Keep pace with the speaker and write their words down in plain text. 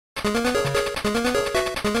Welcome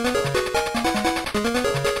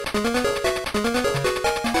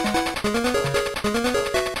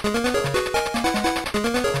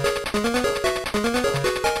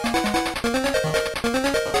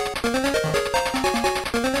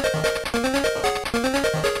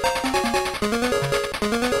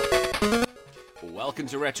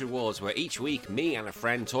to Retro Wars, where each week me and a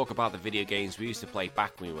friend talk about the video games we used to play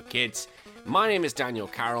back when we were kids. My name is Daniel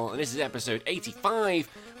Carroll, and this is episode 85,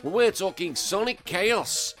 where we're talking Sonic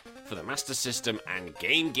Chaos for the Master System and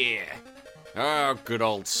Game Gear. Oh, good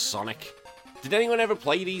old Sonic. Did anyone ever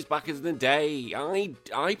play these back in the day?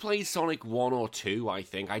 I played Sonic 1 or 2, I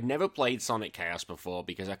think. I'd never played Sonic Chaos before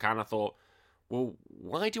because I kind of thought, well,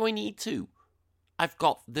 why do I need to? I've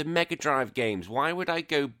got the Mega Drive games. Why would I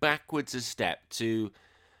go backwards a step to,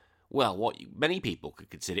 well, what many people could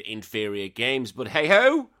consider inferior games? But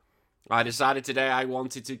hey-ho! I decided today I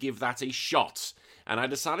wanted to give that a shot. And I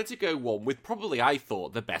decided to go one with probably, I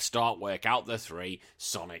thought, the best artwork out of the three,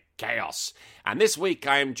 Sonic Chaos. And this week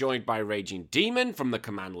I am joined by Raging Demon from the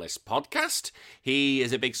Command List podcast. He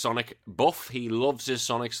is a big Sonic buff. He loves his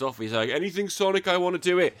Sonic stuff. He's like, anything Sonic, I want to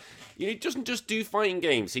do it. He doesn't just do fighting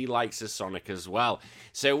games. He likes his Sonic as well.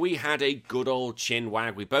 So we had a good old chin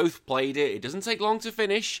wag. We both played it. It doesn't take long to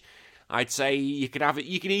finish. I'd say you could have it.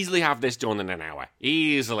 You can easily have this done in an hour,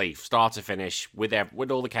 easily, start to finish with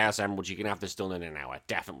all the Chaos Emeralds. You can have this done in an hour,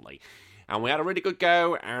 definitely. And we had a really good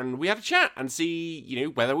go, and we had a chat and see,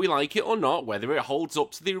 whether we like it or not, whether it holds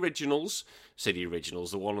up to the originals,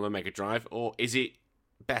 the one on the Mega Drive, or is it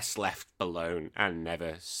best left alone and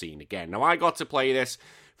never seen again. Now I got to play this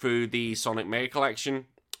through the Sonic Mega Collection.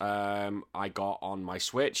 I got on my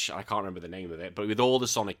Switch. I can't remember the name of it, but with all the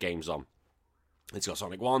Sonic games on. It's got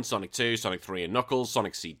Sonic 1, Sonic 2, Sonic 3 and Knuckles,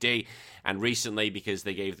 Sonic CD, and recently, because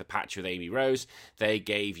they gave the patch with Amy Rose, they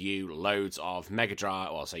gave you loads of Mega Drive,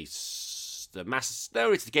 it's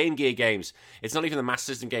the Game Gear games. It's not even the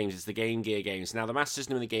Master System games, it's the Game Gear games. Now, the Master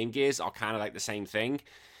System and the Game Gears are kind of like the same thing,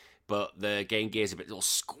 but the Game Gear's a bit little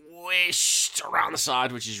squished around the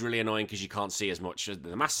side, which is really annoying because you can't see as much as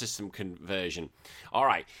the Master System conversion.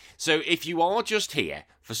 Alright, so if you are just here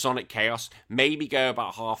for Sonic Chaos, maybe go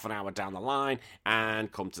about half an hour down the line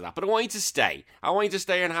and come to that. But I want you to stay. I want you to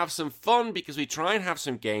stay and have some fun because we try and have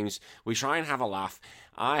some games, we try and have a laugh.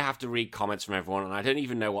 I have to read comments from everyone, and I don't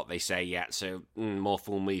even know what they say yet, so more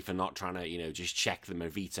fool me for not trying to, just check them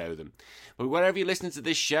and veto them. But wherever you listen to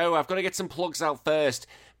this show, I've got to get some plugs out first.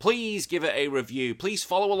 Please give it a review. Please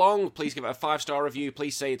follow along. Please give it a 5-star review.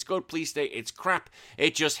 Please say it's good. Please say it's crap.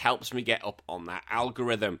 It just helps me get up on that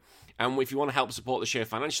algorithm. And if you want to help support the show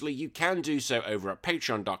financially, you can do so over at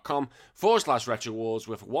patreon.com/Retro Wars.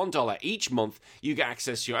 With $1 each month, you get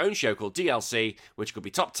access to your own show called DLC, which could be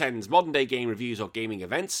top 10s, modern day game reviews, or gaming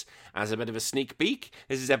events. As a bit of a sneak peek,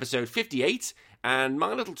 this is episode 58, and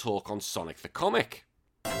my little talk on Sonic the Comic.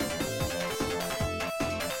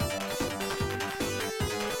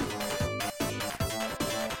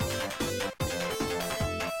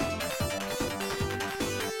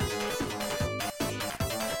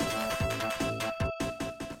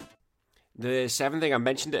 The seventh thing I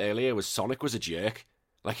mentioned earlier was Sonic was a jerk.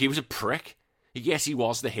 Like, he was a prick. Yes, he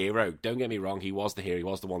was the hero. Don't get me wrong, he was the hero. He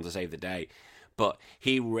was the one to save the day. But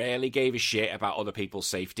he rarely gave a shit about other people's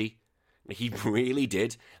safety. He really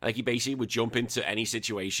did. Like, he basically would jump into any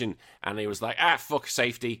situation, and he was like, fuck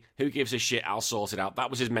safety. Who gives a shit? I'll sort it out. That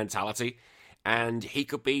was his mentality. And he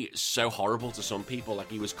could be so horrible to some people. Like,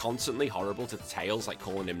 he was constantly horrible to Tails, like,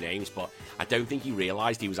 calling him names. But I don't think he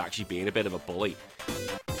realised he was actually being a bit of a bully.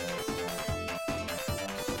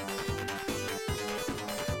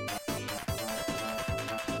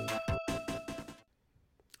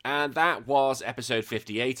 And that was episode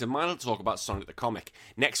 58, and mine will talk about Sonic the Comic.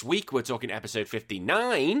 Next week, we're talking episode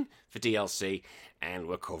 59 for DLC, and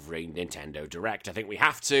we're covering Nintendo Direct. I think we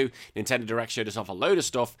have to. Nintendo Direct showed us off a load of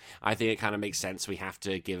stuff. I think it kind of makes sense. We have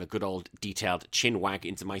to give a good old detailed chin wag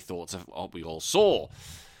into my thoughts of what we all saw.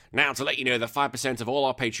 Now, to let you know that 5% of all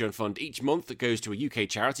our Patreon fund each month goes to a UK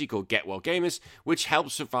charity called Get Well Gamers, which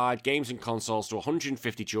helps provide games and consoles to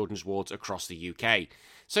 150 children's wards across the UK.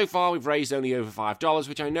 So far, we've raised only over $5,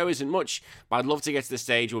 which I know isn't much, but I'd love to get to the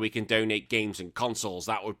stage where we can donate games and consoles.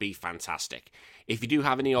 That would be fantastic. If you do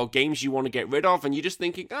have any old games you want to get rid of, and you're just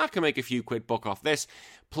thinking, I can make a few quid buck off this,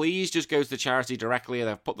 please just go to the charity directly, and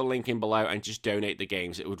I've put the link in below, and just donate the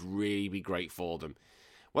games. It would really be great for them.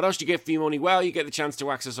 What else do you get for your money? Well, you get the chance to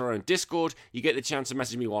access our own Discord, you get the chance to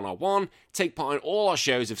message me one-on-one, take part in all our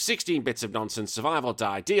shows of 16 Bits of Nonsense, Survive or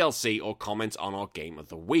Die, DLC, or comment on our Game of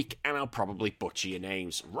the Week, and I'll probably butcher your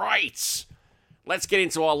names. Right! let's get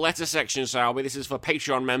into our letter section, shall we? This is for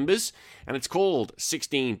Patreon members, and it's called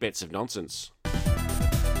 16 Bits of Nonsense.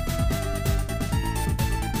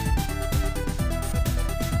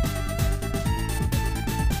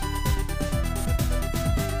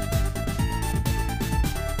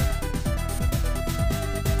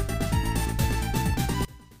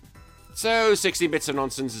 So, 16 Bits of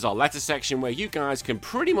Nonsense is our letter section where you guys can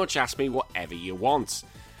pretty much ask me whatever you want.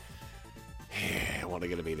 What are they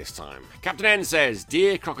going to be this time? Captain N says,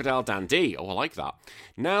 Dear Crocodile Dandy, oh, I like that.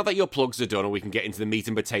 Now that your plugs are done and we can get into the meat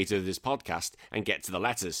and potato of this podcast and get to the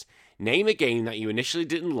letters, name a game that you initially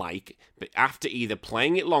didn't like, but after either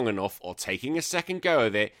playing it long enough or taking a second go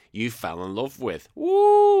of it, you fell in love with.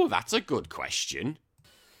 Ooh, that's a good question.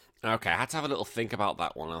 Okay, I had to have a little think about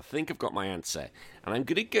that one. I think I've got my answer. And I'm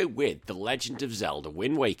going to go with The Legend of Zelda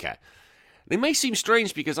Wind Waker. It may seem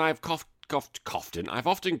strange because I've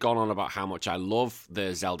often gone on about how much I love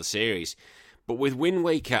the Zelda series. But with Wind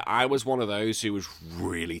Waker, I was one of those who was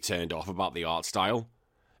really turned off about the art style.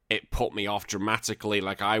 It put me off dramatically.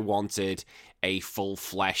 Like, I wanted a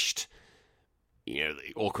full-fleshed,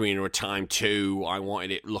 Ocarina of Time 2, I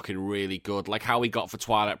wanted it looking really good, like how we got for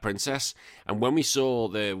Twilight Princess. And when we saw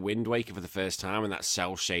the Wind Waker for the first time and that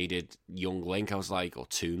cel-shaded young Link, I was like, or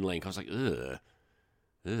Toon Link, I was like, ugh,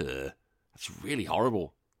 that's really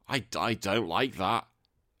horrible. I don't like that.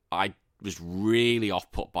 I was really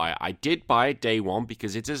off-put by it. I did buy it day one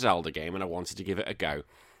because it's a Zelda game and I wanted to give it a go.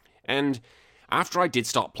 And after I did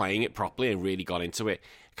start playing it properly and really got into it,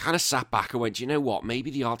 I kind of sat back and went, you know what,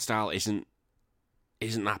 maybe the art style isn't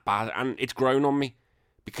that bad, and it's grown on me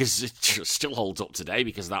because it still holds up today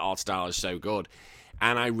because that art style is so good.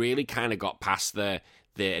 And I really kind of got past the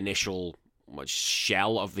initial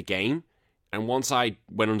shell of the game, and once I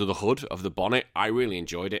went under the hood of the bonnet, I really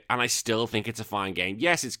enjoyed it, and I still think it's a fine game.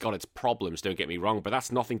 Yes, it's got its problems, don't get me wrong, but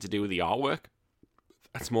that's nothing to do with the artwork.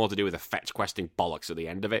 That's more to do with the fetch questing bollocks at the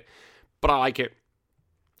end of it. But I like it.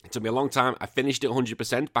 It took me a long time. I finished it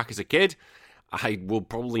 100% back as a kid. I will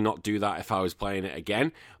probably not do that if I was playing it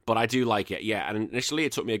again, but I do like it, yeah. And initially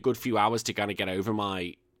it took me a good few hours to kind of get over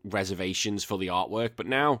my reservations for the artwork, but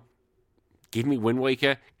now, give me Wind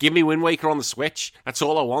Waker. Give me Wind Waker on the Switch. That's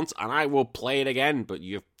all I want, and I will play it again, but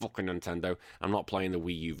you fucking Nintendo. I'm not playing the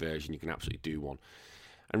Wii U version. You can absolutely do one.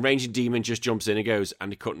 And Raging Demon just jumps in and goes,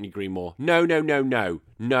 and I couldn't agree more. No.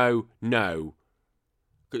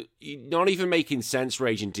 You're not even making sense,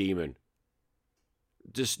 Raging Demon.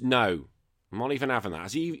 Just no. I'm not even having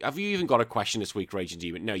that. Have you even got a question this week, Raging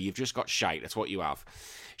Demon? No, you've just got shite. That's what you have.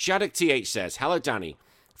 Shaddock TH says, Hello, Danny.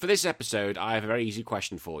 For this episode, I have a very easy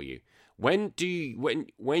question for you. When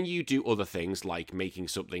you do other things like making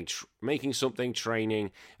something,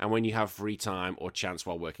 training, and when you have free time or chance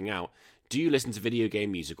while working out, do you listen to video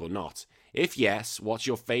game music or not? If yes, what's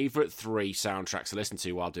your favourite 3 soundtracks to listen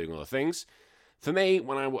to while doing other things? For me,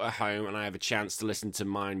 when I'm at home and I have a chance to listen to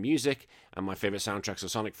my music, and my favourite soundtracks are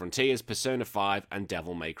Sonic Frontiers, Persona 5, and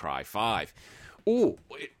Devil May Cry 5. Ooh,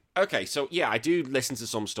 okay, so yeah, I do listen to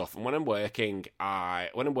some stuff, and when I'm working and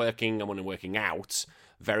when I'm working out,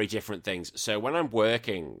 very different things. So when I'm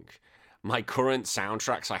working, my current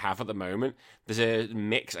soundtracks I have at the moment, there's a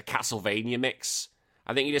Castlevania mix.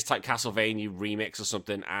 I think you just type Castlevania remix or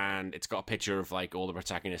something, and it's got a picture of like all the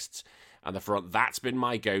protagonists and the front. That's been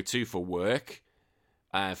my go-to for work.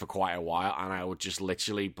 For quite a while, and I would just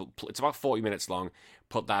literally, it's about 40 minutes long,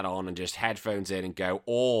 put that on and just headphones in and go,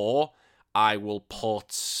 or I will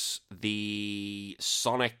put the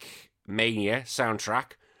Sonic Mania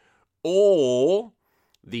soundtrack, or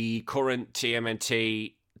the current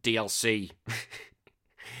TMNT DLC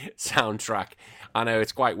soundtrack. I know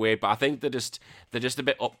it's quite weird, but I think they're just a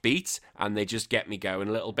bit upbeat, and they just get me going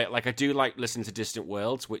a little bit. Like, I do like listening to Distant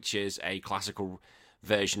Worlds, which is a classical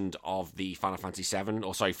version of the Final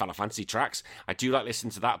Fantasy tracks. I do like listening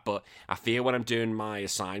to that, but I feel when I'm doing my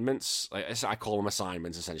assignments, I call them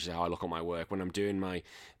assignments, essentially how I look at my work. When I'm doing my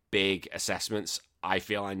big assessments, I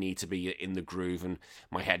feel I need to be in the groove, and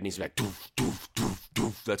my head needs to be like, doof, doof, doof,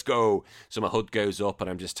 doof, let's go. So my HUD goes up, and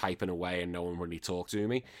I'm just typing away, and no one really talks to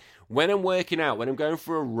me. When I'm working out, when I'm going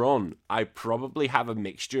for a run, I probably have a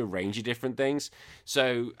mixture, a range of different things.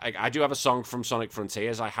 So I do have a song from Sonic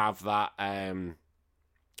Frontiers. I have that,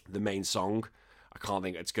 the main song. I can't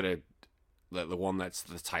think it's gonna, the one that's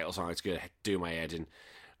the title song, it's gonna do my head in.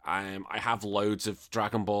 I have loads of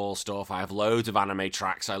Dragon Ball stuff. I have loads of anime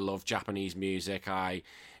tracks. I love Japanese music. I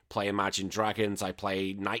play Imagine Dragons. I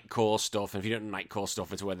play Nightcore stuff. And if you don't know Nightcore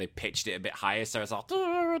stuff, it's where they pitched it a bit higher, so it's all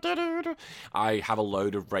I have a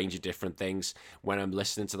load of range of different things when I'm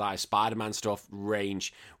listening to that. Spider-Man stuff,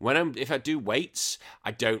 range. If I do weights,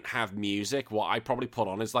 I don't have music. What I probably put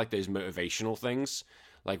on is like those motivational things,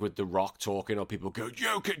 like with The Rock talking, or people go,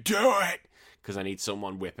 "You can do it," because I need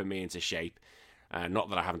someone whipping me into shape. Not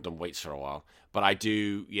that I haven't done weights for a while, but I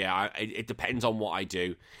do. Yeah, it depends on what I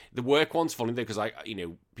do. The work one's funny though, because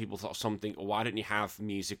people thought something. Why don't you have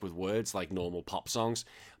music with words like normal pop songs?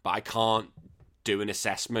 But I can't do an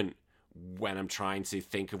assessment when I'm trying to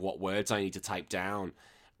think of what words I need to type down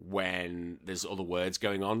when there's other words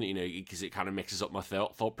going on. Because it kind of mixes up my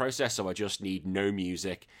thought process. So I just need no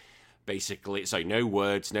music. Basically, so no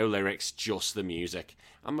words, no lyrics, just the music.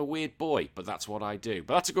 I'm a weird boy, but that's what I do.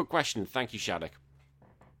 But that's a good question. Thank you, Shattuck.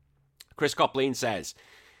 Chris Copleen says,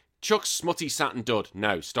 Chuck's smutty Saturn dud.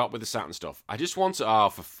 No, stop with the Saturn stuff. I just want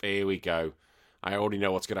to... here we go. I already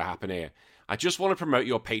know what's going to happen here. I just want to promote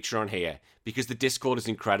your Patreon here, because the Discord is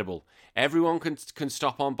incredible. Everyone can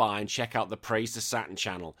stop on by and check out the Praise the Saturn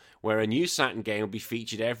channel, where a new Saturn game will be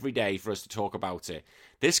featured every day for us to talk about it.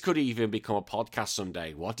 This could even become a podcast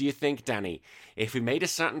someday. What do you think, Danny? If we made a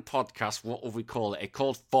Saturn podcast, what would we call it? It's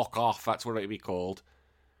called Fuck Off, that's what it'd be called.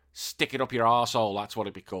 Stick it up your arsehole, that's what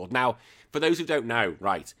it'd be called. Now, for those who don't know,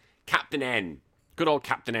 right, Captain N, good old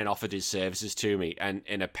Captain N offered his services to me, and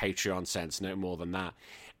in a Patreon sense, no more than that.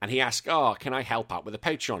 And he asked, can I help out with a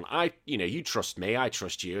Patreon? You trust me, I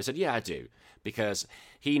trust you. I said, yeah, I do. Because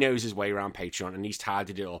he knows his way around Patreon and he's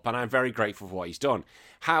tidied it up. And I'm very grateful for what he's done.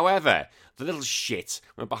 However, the little shit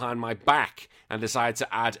went behind my back and decided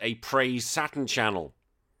to add a Praise Saturn channel.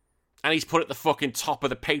 And he's put it at the fucking top of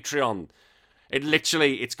the Patreon.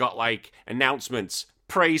 It's got like announcements.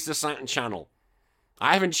 Praise the Saturn channel.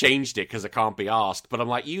 I haven't changed it because I can't be arsed, but I'm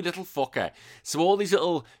like, you little fucker. So all these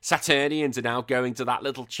little Saturnians are now going to that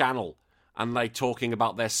little channel and like talking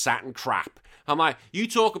about their Saturn crap. I'm like, you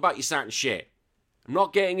talk about your Saturn shit. I'm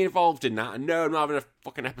not getting involved in that. And no, I'm not having a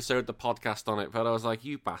fucking episode of the podcast on it. But I was like,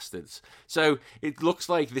 you bastards. So it looks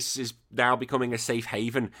like this is now becoming a safe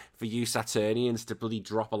haven for you Saturnians to bloody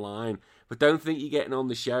drop a line. But don't think you're getting on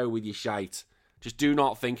the show with your shite. Just do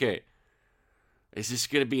not think it. Is this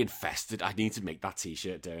going to be infested? I need to make that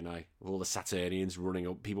t-shirt, don't I? With all the Saturnians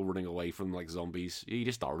people running away from like zombies. You're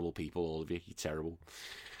just horrible people, all of you. You're terrible.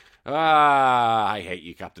 I hate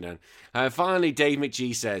you, Captain N. Finally, Dave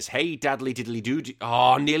McGee says, hey, Dadly Diddly Doo.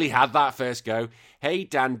 Nearly had that first go. Hey,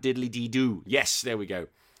 Dan Diddly Dee Doo. Yes, there we go.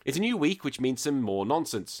 It's a new week, which means some more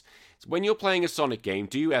nonsense. So when you're playing a Sonic game,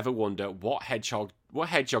 do you ever wonder what hedgehog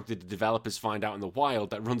did the developers find out in the wild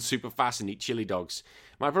that runs super fast and eat chili dogs?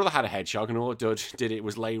 My brother had a hedgehog, and all it did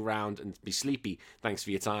was lay around and be sleepy. Thanks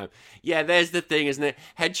for your time. Yeah, there's the thing, isn't it?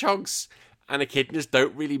 Hedgehogs and echidnas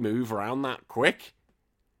don't really move around that quick.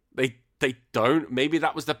 They don't. Maybe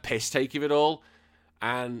that was the piss take of it all,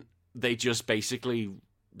 and they just basically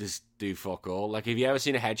just do fuck all. Like, have you ever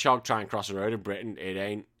seen a hedgehog try and cross a road in Britain? It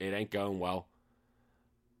ain't going well.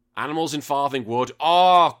 Animals in Farthing Wood.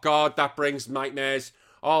 Oh, God, that brings nightmares.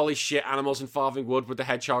 Holy shit, Animals in Farthing Wood with the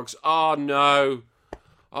hedgehogs. Oh, no.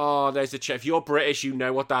 Oh, there's the check. If you're British, you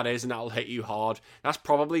know what that is, and that'll hit you hard. That's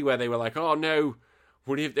probably where they were like, oh, no.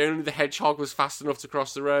 Only the hedgehog was fast enough to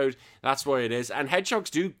cross the road. That's what it is. And hedgehogs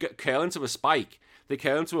do curl into a spike. They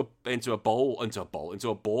curl into a ball.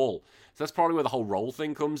 So that's probably where the whole roll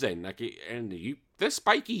thing comes in. They're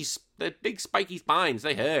spikies. They're big spiky spines.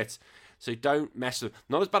 They hurt. So don't mess with them.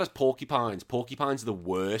 Not as bad as porcupines. Porcupines are the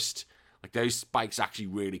worst. Like, those spikes actually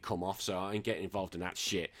really come off, so I ain't getting involved in that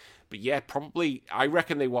shit. But yeah, probably, I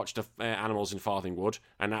reckon they watched Animals in Farthing Wood,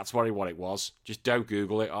 and that's what it was. Just don't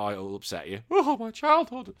Google it, or it'll upset you. Oh, my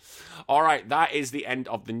childhood. All right, that is the end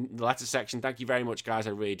of the letter section. Thank you very much, guys.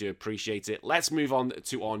 I really do appreciate it. Let's move on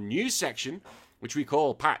to our news section, which we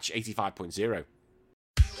call Patch 85.0.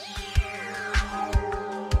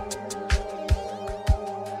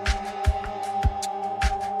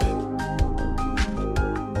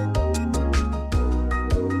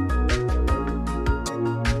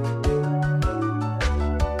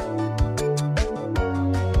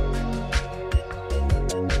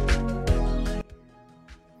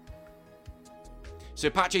 So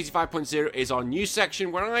Patch 85.0 is our news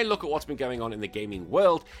section where I look at what's been going on in the gaming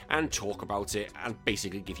world and talk about it and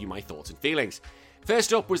basically give you my thoughts and feelings.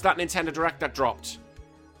 First up was that Nintendo Direct that dropped.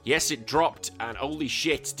 Yes, it dropped, and holy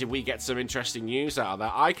shit, did we get some interesting news out of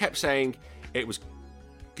that. I kept saying it was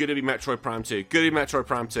going to be Metroid Prime 2,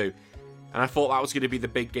 and I thought that was going to be the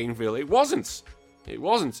big game reveal. It wasn't. It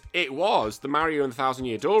was the Mario and the Thousand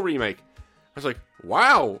Year Door remake. I was like,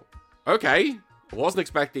 wow, okay, I wasn't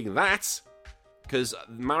expecting that. Because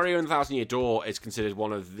Mario and the Thousand Year Door is considered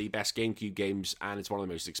one of the best GameCube games, and it's one of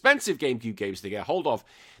the most expensive GameCube games to get hold of.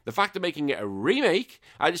 The fact of making it a remake,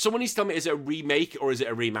 someone needs to tell me, is it a remake or is it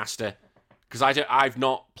a remaster? Because I've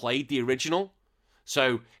not played the original.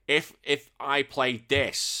 So if I played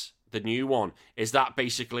this, the new one, is that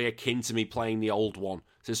basically akin to me playing the old one?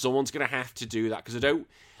 So someone's going to have to do that, because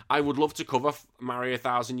I would love to cover Mario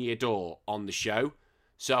Thousand Year Door on the show.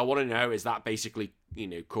 So I want to know, is that basically,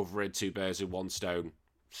 covering two birds with one stone?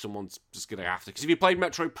 Someone's just going to have to. Because if you played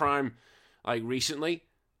Metroid Prime, recently,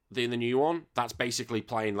 the new one, that's basically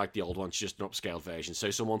playing like the old one, it's just an upscaled version.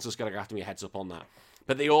 So someone's just going to have to give me a heads up on that.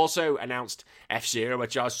 But they also announced F-Zero,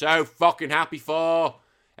 which I was so fucking happy for.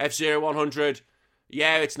 F-Zero 100.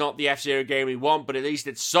 Yeah, it's not the F-Zero game we want, but at least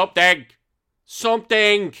it's something.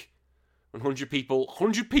 Something. 100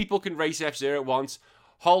 people can race F-Zero at once.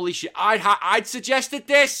 Holy shit. I'd suggested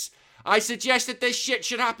this. I suggested this shit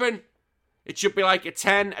should happen. It should be like a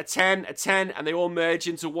 10, a 10, a 10, and they all merge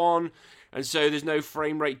into one. And so there's no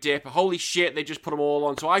frame rate dip. Holy shit, they just put them all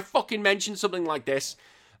on. So I fucking mentioned something like this.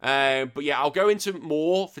 But yeah, I'll go into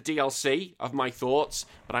more for DLC of my thoughts.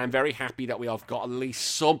 But I'm very happy that we have got at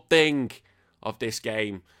least something of this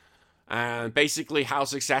game. And basically how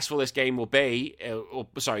successful this game will be,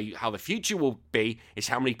 how the future will be, is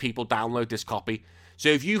how many people download this copy. So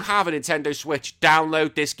if you have a Nintendo Switch,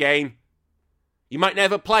 download this game. You might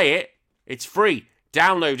never play it. It's free.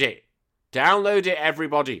 Download it. Download it,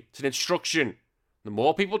 everybody. It's an instruction. The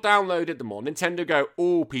more people download it, the more Nintendo go,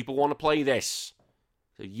 oh, people want to play this.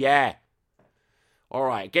 So yeah.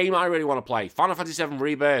 Alright, game I really want to play. Final Fantasy VII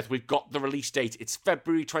Rebirth. We've got the release date. It's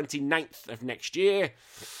February 29th of next year.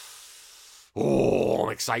 Oh,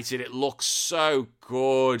 I'm excited. It looks so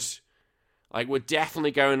good. Like, we're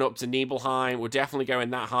definitely going up to Nibelheim. We're definitely going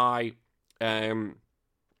that high.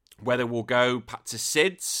 Whether we'll go to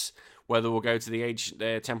Sid's, whether we'll go to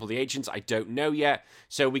the Temple of the Ancients, I don't know yet.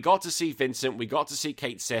 So we got to see Vincent. We got to see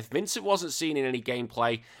Cait Sith. Vincent wasn't seen in any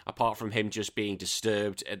gameplay, apart from him just being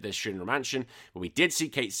disturbed at the Shinra Mansion. But we did see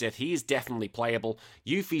Cait Sith. He is definitely playable.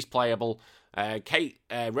 Yuffie's playable.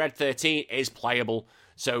 Red 13 is playable.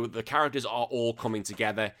 So the characters are all coming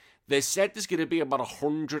together. They said there's going to be about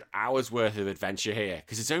 100 hours worth of adventure here,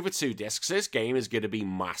 because it's over 2 discs. This game is going to be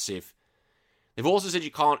massive. They've also said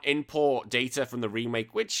you can't import data from the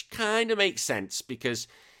remake, which kind of makes sense, because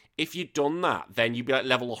if you'd done that, then you'd be like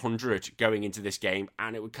level 100 going into this game,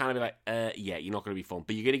 and it would kind of be like, yeah, you're not going to be fun.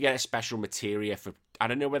 But you're going to get a special materia for, I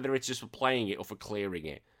don't know whether it's just for playing it or for clearing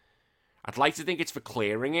it. I'd like to think it's for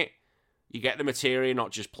clearing it. You get the materia,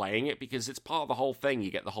 not just playing it, because it's part of the whole thing. You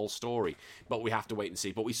get the whole story. But we have to wait and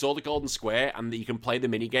see. But we saw the Golden Square, and that you can play the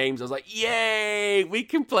mini-games. I was like, yay! We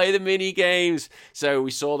can play the mini-games! So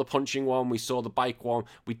we saw the punching one. We saw the bike one.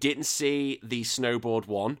 We didn't see the snowboard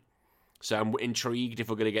one. So I'm intrigued if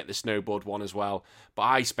we're going to get the snowboard one as well. But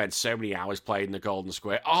I spent so many hours playing the Golden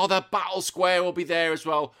Square. Oh, the Battle Square will be there as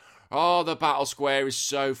well. Oh, the Battle Square is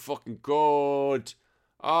so fucking good.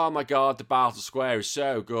 Oh my god, the Battle Square is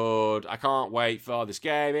so good. I can't wait for this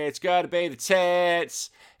game. It's going to be the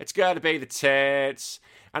tits. It's going to be the tits.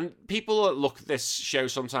 And people that look at this show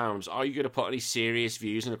sometimes, are you going to put any serious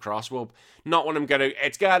views in across? Well, not when I'm going to,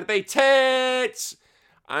 it's going to be tits.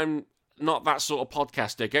 I'm not that sort of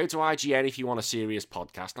podcaster. Go to IGN if you want a serious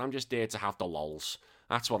podcast. I'm just there to have the lols.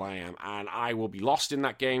 That's what I am. And I will be lost in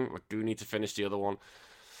that game. I do need to finish the other one.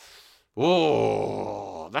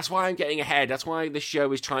 Oh, that's why I'm getting ahead. That's why this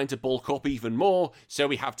show is trying to bulk up even more, so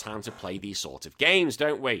we have time to play these sort of games,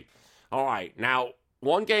 don't we? Alright, now,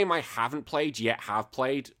 one game I haven't played yet, have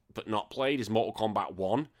played, but not played, is Mortal Kombat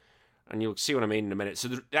 1. And you'll see what I mean in a minute. So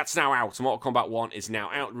that's now out. Mortal Kombat 1 is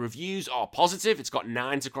now out. Reviews are positive. It's got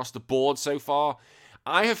 9s across the board so far.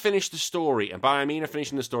 I have finished the story, and by I mean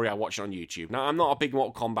finishing the story, I watched it on YouTube. Now, I'm not a big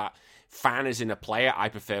Mortal Kombat fan as in a player. I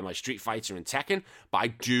prefer my Street Fighter and Tekken, but I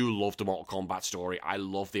do love the Mortal Kombat story. I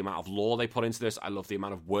love the amount of lore they put into this. I love the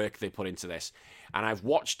amount of work they put into this. And I've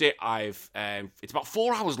watched it. It's about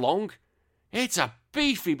 4 hours long. It's a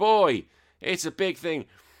beefy boy. It's a big thing.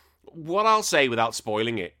 What I'll say without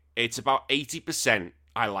spoiling it, it's about 80%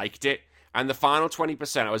 I liked it. And the final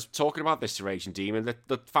 20%, I was talking about this to Raging Demon,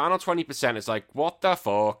 the final 20% is like, what the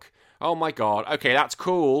fuck? Oh my god. Okay, that's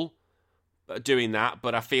cool doing that,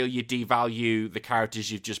 but I feel you devalue the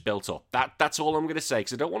characters you've just built up. That's all I'm going to say,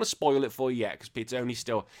 because I don't want to spoil it for you yet, because it's only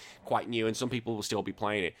still quite new, and some people will still be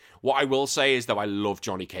playing it. What I will say is, though, I love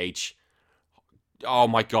Johnny Cage. Oh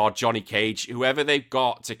my god, Johnny Cage. Whoever they've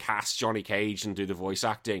got to cast Johnny Cage and do the voice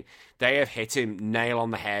acting, they have hit him nail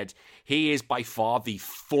on the head. He is by far the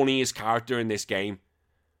funniest character in this game.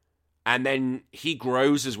 And then he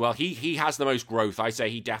grows as well. He has the most growth. I say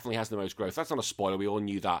he definitely has the most growth. That's not a spoiler. We all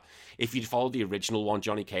knew that. If you'd followed the original one,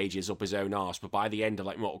 Johnny Cage is up his own arse. But by the end of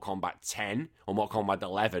like Mortal Kombat 10 or Mortal Kombat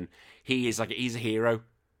 11, he's a hero.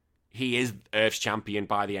 He is Earth's champion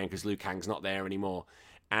by the end because Liu Kang's not there anymore.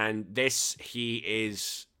 And this,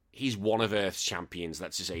 he's one of Earth's champions.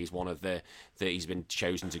 Let's just say he's one of that he's been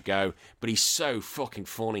chosen to go. But he's so fucking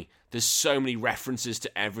funny. There's so many references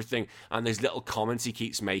to everything, and those little comments he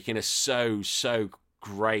keeps making are so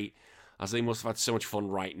great. As they must have had so much fun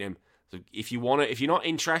writing him. So if you're not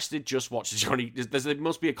interested, just watch Johnny. There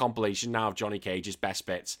must be a compilation now of Johnny Cage's best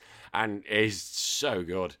bits, and it's so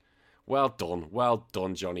good. Well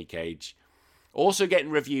done, Johnny Cage. Also getting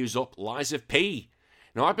reviews up, Lies of P.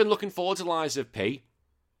 Now I've been looking forward to Lies of P.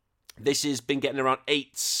 This has been getting around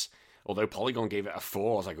 8s, although Polygon gave it a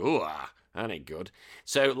 4. I was like, ooh, that ain't good.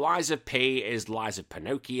 So Lies of P is Lies of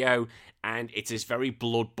Pinocchio, and it is very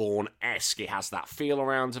Bloodborne-esque. It has that feel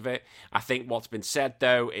around of it. I think what's been said,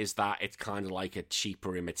 though, is that it's kind of like a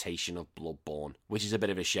cheaper imitation of Bloodborne, which is a bit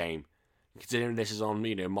of a shame. Considering this is on,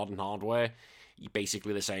 modern hardware,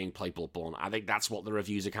 basically they're saying play Bloodborne. I think that's what the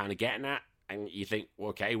reviews are kind of getting at, and you think,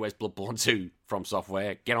 okay, where's Bloodborne 2 from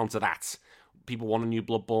Software? Get onto that. People want a new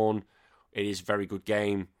Bloodborne. It is a very good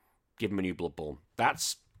game. Give them a new Bloodborne.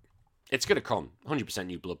 It's going to come. 100%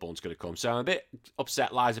 new Bloodborne's going to come. So I'm a bit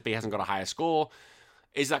upset Lies of P hasn't got a higher score.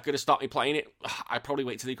 Is that going to stop me playing it? I'd probably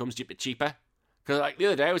wait till it comes a bit cheaper. Because like the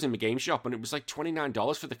other day I was in the game shop and it was like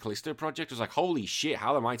 $29 for the Callisto Project. I was like, holy shit,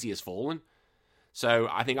 how the mighty has fallen. So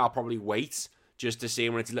I think I'll probably wait just to see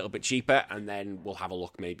when it's a little bit cheaper, and then we'll have a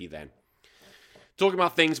look maybe then. Talking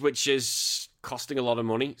about things which is costing a lot of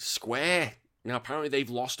money, Square. Now, apparently they've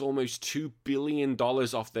lost almost $2 billion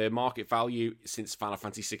off their market value since Final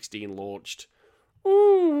Fantasy 16 launched.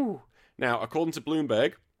 Ooh! Now, according to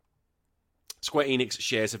Bloomberg, Square Enix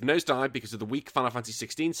shares have nosedived because of the weak Final Fantasy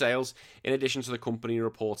 16 sales, in addition to the company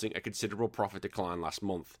reporting a considerable profit decline last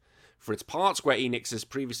month. For its part, Square Enix has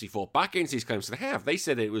previously fought back against these claims. So they have. They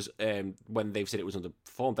said it was, when they've said it was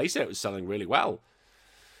underperformed, they said it was selling really well.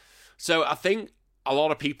 So I think a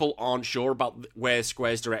lot of people aren't sure about where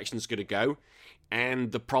Square's direction is going to go.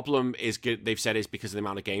 And the problem is, they've said, is because of the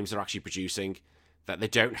amount of games they're actually producing, that they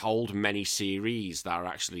don't hold many series that are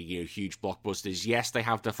actually, huge blockbusters. Yes, they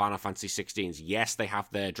have the Final Fantasy 16s. Yes, they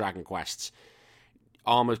have their Dragon Quests.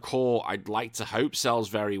 Armored Core, I'd like to hope, sells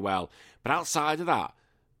very well. But outside of that,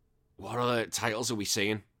 what other titles are we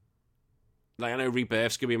seeing? Like, I know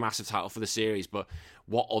Rebirth's going to be a massive title for the series, but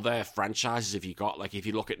what other franchises have you got? Like, if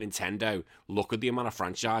you look at Nintendo, look at the amount of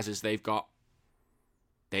franchises they've got.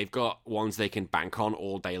 They've got ones they can bank on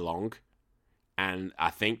all day long. And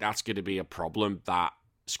I think that's going to be a problem that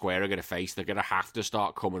Square are going to face. They're going to have to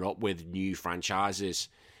start coming up with new franchises,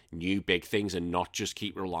 new big things, and not just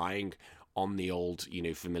keep relying on the old,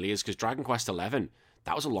 familiars. Because Dragon Quest XI,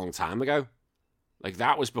 that was a long time ago. Like,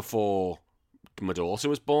 that was before my daughter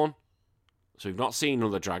was born. So we've not seen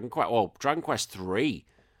another Dragon Quest. Well, Dragon Quest 3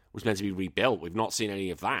 was meant to be rebuilt. We've not seen any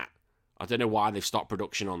of that. I don't know why they've stopped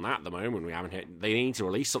production on that at the moment. They need to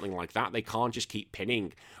release something like that. They can't just keep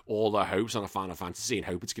pinning all their hopes on a Final Fantasy and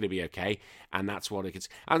hope it's going to be okay. And that's what it gets.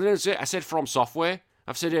 And then I said From Software.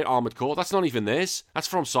 I've said it Armored Core. That's not even this. That's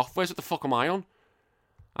From Software. So what the fuck am I on?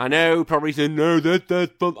 I know, probably saying, no,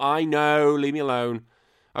 that's fun. I know, leave me alone.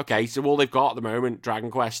 Okay, so all they've got at the moment,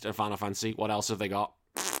 Dragon Quest and Final Fantasy. What else have they got?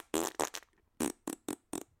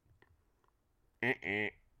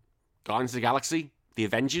 Guardians of the Galaxy, The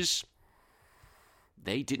Avengers.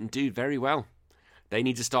 They didn't do very well. They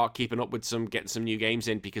need to start keeping up with getting some new games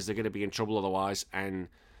in, because they're going to be in trouble otherwise. And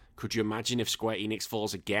could you imagine if Square Enix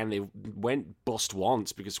falls again? They went bust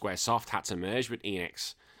once because Squaresoft had to merge with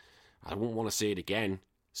Enix. I wouldn't want to see it again.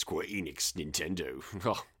 Square Enix, Nintendo.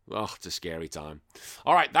 Oh, it's a scary time.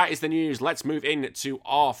 All right, that is the news. Let's move in to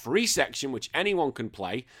our free section, which anyone can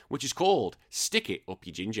play, which is called Stick It Up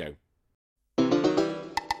Your Jinjo.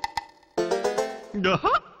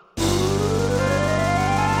 Uh-huh.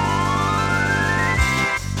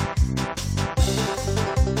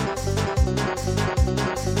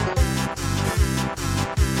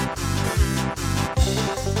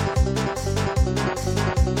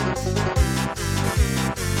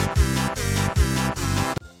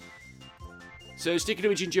 So Stick It Up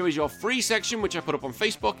Your Jinjo is your free section, which I put up on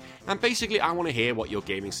Facebook, and basically I want to hear what your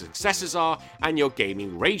gaming successes are and your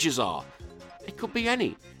gaming rages are. It could be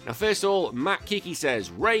any. Now, first of all, Matt Kiki says,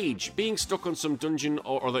 Rage, being stuck on some dungeon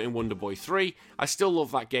or other in Wonder Boy 3. I still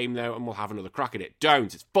love that game though, and we'll have another crack at it.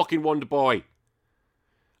 Don't, it's fucking Wonder Boy.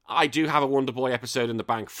 I do have a Wonder Boy episode in the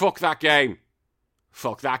bank. Fuck that game.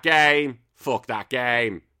 Fuck that game. Fuck that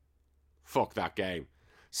game. Fuck that game.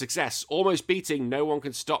 Success. Almost beating No One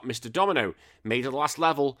Can Stop Mr. Domino. Made it the last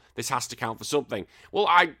level. This has to count for something. Well,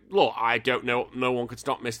 I don't know No One Can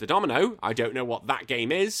Stop Mr. Domino. I don't know what that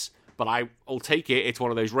game is, but I'll take it. It's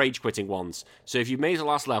one of those rage-quitting ones. So if you've made the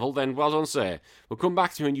last level, then well done, sir. We'll come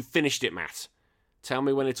back to me when you've finished it, Matt. Tell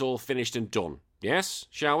me when it's all finished and done. Yes?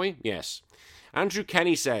 Shall we? Yes. Andrew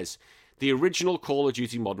Kenny says, the original Call of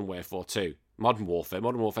Duty Modern Warfare 2. Modern Warfare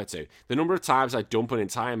 2. The number of times I dump an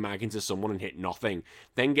entire mag into someone and hit nothing,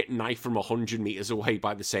 then get knifed from 100 meters away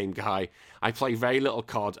by the same guy. I play very little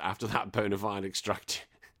COD after that bona fide extract.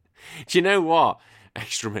 Do you know what? I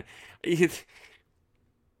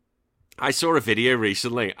saw a video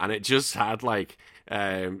recently, and it just had, like,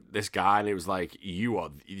 this guy, and it was like,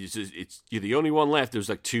 you're the only one left. There was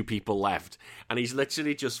like 2 people left, and he's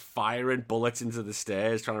literally just firing bullets into the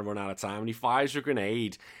stairs, trying to run out of time, and he fires a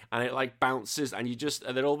grenade, and it like bounces, and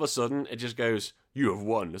then all of a sudden, it just goes, you have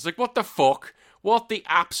won. It's like, what the fuck? What the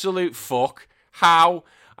absolute fuck? How?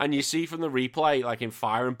 And you see from the replay, like, him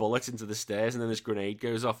firing bullets into the stairs, and then this grenade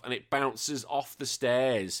goes off, and it bounces off the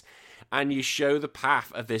stairs, and you show the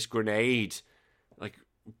path of this grenade, like,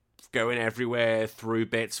 going everywhere, through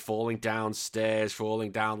bits, falling down stairs, falling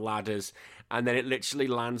down ladders, and then it literally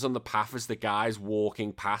lands on the path as the guy's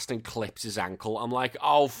walking past and clips his ankle. I'm like,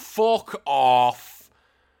 oh, fuck off.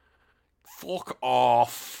 Fuck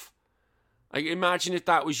off. Like, imagine if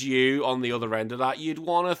that was you on the other end of that. You'd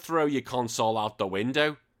want to throw your console out the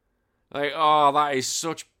window. Like, oh, that is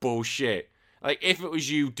such bullshit. Like, if it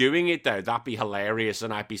was you doing it, though, that'd be hilarious,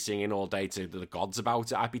 and I'd be singing all day to the gods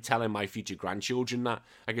about it. I'd be telling my future grandchildren that.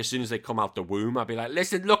 Like, as soon as they come out the womb, I'd be like,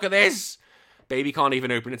 listen, look at this! Baby can't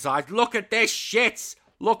even open its eyes. Look at this shit!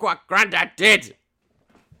 Look what Grandad did!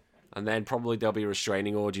 And then probably there'll be a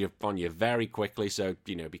restraining order on you very quickly, so,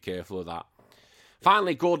 be careful of that.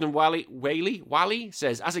 Finally, Gordon Wally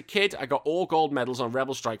says, as a kid, I got all gold medals on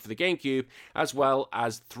Rebel Strike for the GameCube, as well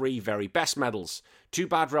as 3 very best medals. Too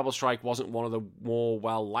bad Rebel Strike wasn't one of the more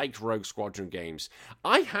well-liked Rogue Squadron games.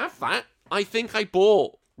 I have that. I think I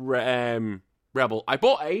bought Rebel. I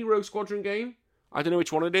bought a Rogue Squadron game. I don't know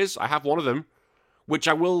which one it is. I have one of them, which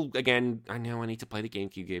I will, again, I know I need to play the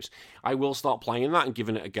GameCube games. I will start playing that and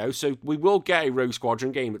giving it a go. So we will get a Rogue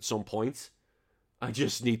Squadron game at some point. I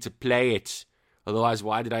just need to play it. Otherwise,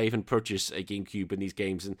 why did I even purchase a GameCube in these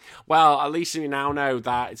games? And, well, at least we now know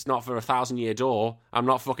that it's not for a 1,000-year door. I'm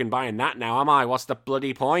not fucking buying that now, am I? What's the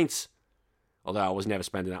bloody point? Although I was never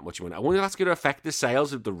spending that much money. I wonder if that's going to affect the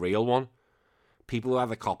sales of the real one. People who have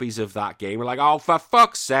the copies of that game are like, oh, for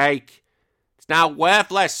fuck's sake. It's now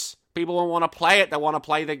worthless. People won't want to play it. They want to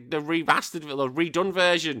play the remastered, the redone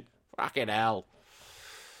version. Fucking hell.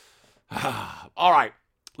 All right.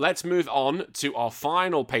 Let's move on to our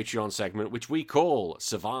final Patreon segment, which we call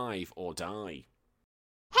Survive or Die.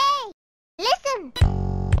 Hey, listen!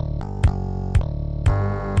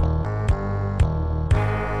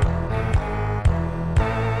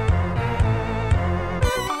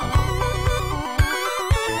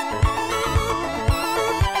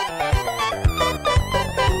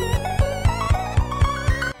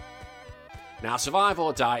 Now, Survive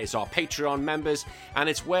or Die is our Patreon members, and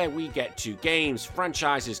it's where we get to games,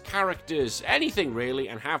 franchises, characters, anything really,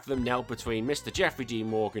 and have them knelt between Mr. Jeffrey D.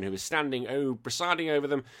 Morgan, who is presiding over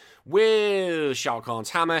them, with Shao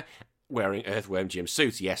Kahn's hammer, wearing Earthworm Jim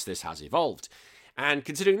suit. Yes, this has evolved. And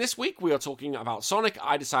considering this week we are talking about Sonic,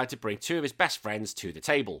 I decided to bring 2 of his best friends to the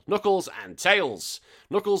table, Knuckles and Tails.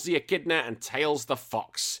 Knuckles the Echidna and Tails the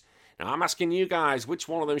Fox. Now, I'm asking you guys which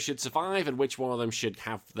one of them should survive and which one of them should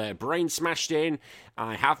have their brain smashed in.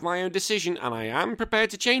 I have my own decision, and I am prepared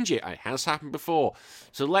to change it. It has happened before.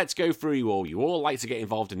 So let's go through you all. You all like to get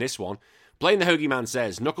involved in this one. Blaine the Hoagie Man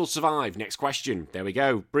says, Knuckles survive. Next question. There we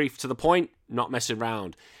go. Brief to the point, not messing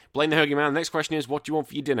around. Blaine the Hoagie Man, next question is, what do you want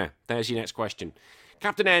for your dinner? There's your next question.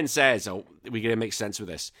 Captain N says, we're going to make sense with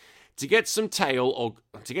this. To get some tail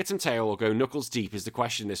or go Knuckles deep is the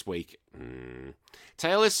question this week.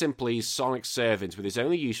 Tail is simply Sonic's servant, with his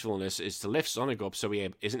only usefulness is to lift Sonic up so he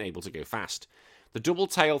isn't able to go fast. The double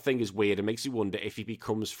tail thing is weird and makes you wonder if he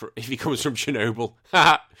comes from Chernobyl.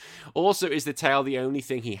 Also, is the tail the only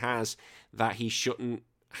thing he has that he shouldn't...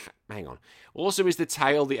 Hang on. Also, is the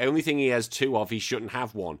tail the only thing he has 2 of he shouldn't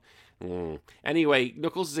have 1? Anyway,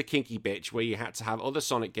 Knuckles is a kinky bitch where you had to have other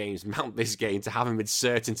Sonic games mount this game to have him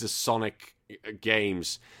insert into Sonic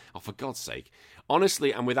games. Oh, for God's sake.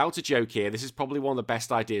 Honestly, and without a joke here, this is probably one of the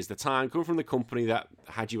best ideas of the time, coming from the company that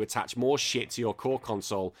had you attach more shit to your core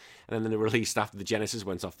console and then they released after the Genesis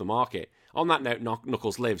went off the market. On that note,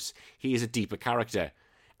 Knuckles lives. He is a deeper character.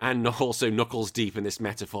 And also Knuckles deep in this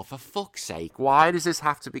metaphor. For fuck's sake, why does this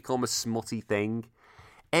have to become a smutty thing?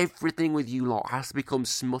 Everything with you lot has to become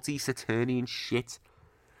smutty Saturnian shit.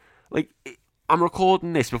 Like, I'm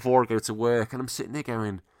recording this before I go to work, and I'm sitting there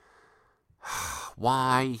going,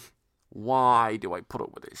 why? Why do I put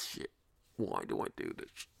up with this shit? Why do I do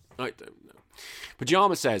this? I don't know.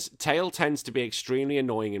 Pajama says, Tail tends to be extremely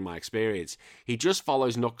annoying in my experience. He just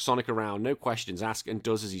follows Sonic around, no questions asked, and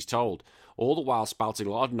does as he's told, all the while spouting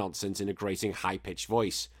a lot of nonsense in a grating, high-pitched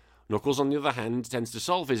voice. Knuckles, on the other hand, tends to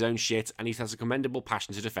solve his own shit, and he has a commendable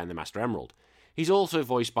passion to defend the Master Emerald. He's also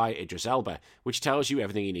voiced by Idris Elba, which tells you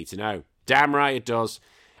everything you need to know. Damn right it does.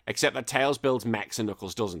 Except that Tails builds mechs and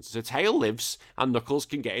Knuckles doesn't. So Tail lives, and Knuckles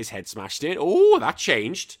can get his head smashed in. Oh, that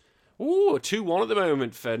changed. Ooh, a 2-1 at the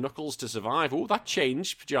moment for Knuckles to survive. Ooh, that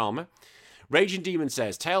changed, Pajama. Raging Demon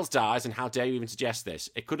says, Tails dies, and how dare you even suggest this?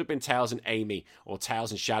 It could have been Tails and Amy, or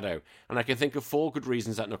Tails and Shadow, and I can think of 4 good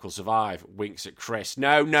reasons that Knuckles survive. Winks at Chris.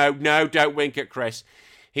 No, don't wink at Chris.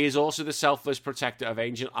 He is also the selfless protector of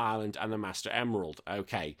Ancient Island and the Master Emerald.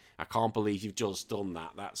 Okay, I can't believe you've just done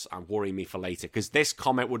that. I'm worrying me for later, because this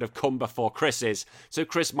comment would have come before Chris's, so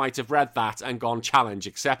Chris might have read that and gone, challenge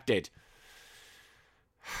accepted.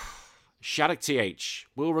 Shattuck TH.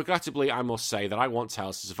 Well, regrettably, I must say that I want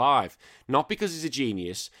Tails to survive. Not because he's a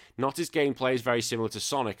genius, not his gameplay is very similar to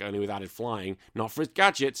Sonic, only with added flying, not for his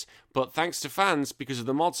gadgets, but thanks to fans because of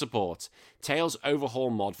the mod support. Tails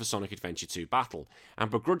overhaul mod for Sonic Adventure 2 Battle,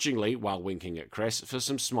 and begrudgingly, while winking at Chris, for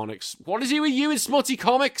some Smonics. What is it with you in smutty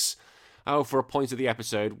comics? Oh, for a point of the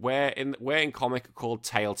episode, where in comic called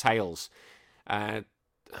Tails.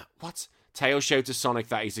 What? Tails showed to Sonic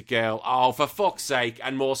that he's a girl. Oh, for fuck's sake,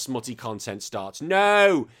 and more smutty content starts.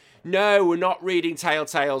 No, we're not reading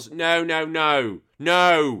Tales.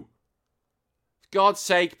 No. God's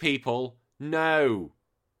sake, people, no.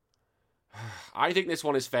 I think this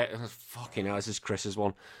one is fair. Fucking hell, this is Chris's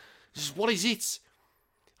one. What is it?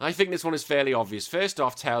 I think this one is fairly obvious. First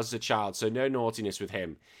off, Tails is a child, so no naughtiness with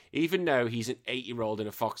him. Even though he's an 8-year-old in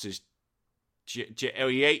a fox's...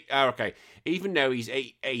 Even though he's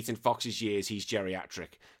 8 in Fox's years, he's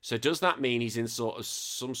geriatric. So does that mean he's in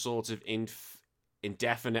some sort of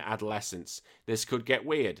indefinite adolescence? This could get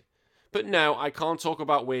weird. But no, I can't talk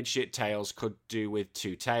about weird shit Tails could do with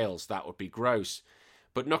 2 tails. That would be gross.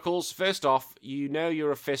 But Knuckles, first off, you know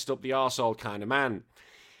you're a fist up the arsehole kind of man.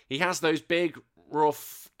 He has those big,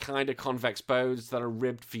 rough, kind of convex bones that are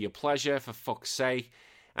ribbed for your pleasure, for fuck's sake.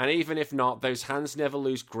 And even if not, those hands never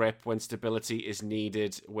lose grip when stability is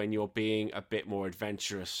needed when you're being a bit more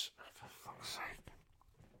adventurous. For fuck's sake.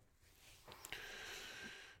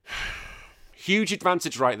 Huge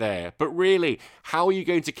advantage right there. But really, how are you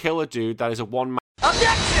going to kill a dude that is a one-man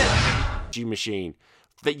objection machine?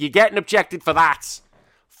 That you're getting objected for that.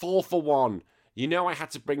 4 for 1. You know I had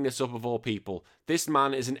to bring this up of all people. This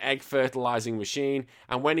man is an egg-fertilizing machine,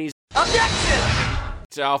 and when he's... Objection!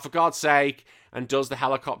 Oh, for God's sake... and does the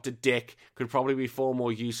helicopter dick could probably be far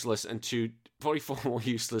more useless than 2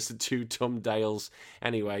 dumb Dales.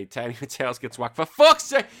 Anyway, Tails gets whacked. For fuck's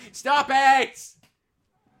sake! Stop it!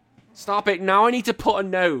 Stop it. Now I need to put a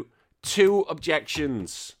note. 2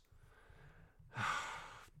 objections.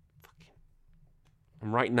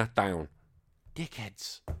 I'm writing that down.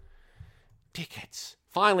 Dickheads.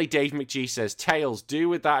 Finally, Dave McGee says, Tails, do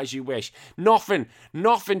with that as you wish. Nothing,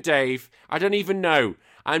 Dave. I don't even know.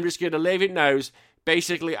 I'm just going to leave it knows.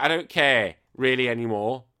 Basically, I don't care, really,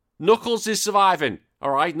 anymore. Knuckles is surviving,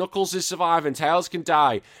 alright? Knuckles is surviving. Tails can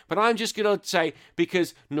die. But I'm just going to say,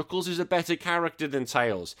 because Knuckles is a better character than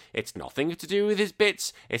Tails. It's nothing to do with his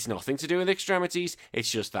bits. It's nothing to do with extremities.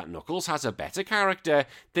 It's just that Knuckles has a better character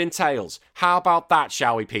than Tails. How about that,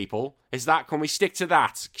 shall we, people? Can we stick to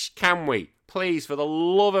that? Can we? Please, for the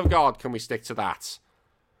love of God, can we stick to that?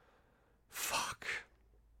 Fuck.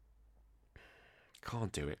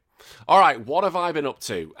 Can't do it. Alright, what have I been up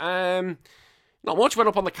to? Not much. Went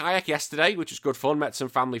up on the kayak yesterday, which was good fun. Met some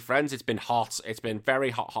family friends. It's been hot. It's been very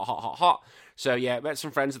hot. So yeah, met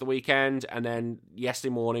some friends at the weekend, and then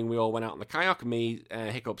yesterday morning we all went out on the kayak. Me,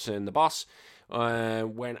 Hiccups, and the boss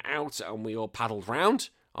went out, and we all paddled round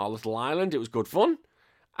our little island. It was good fun.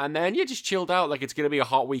 And then, yeah, just chilled out. Like, it's going to be a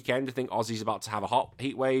hot weekend. I think Aussie's about to have a hot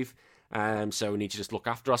heat wave. So we need to just look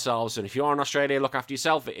after ourselves. And if you're in Australia, look after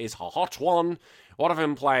yourself. It is a hot one. What have I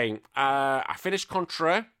been playing? I finished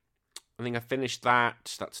Contra. I think I finished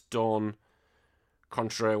that. That's done.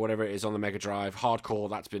 Contra, whatever it is on the Mega Drive. Hardcore,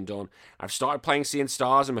 that's been done. I've started playing Sea and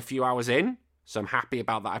Stars. I'm a few hours in. So I'm happy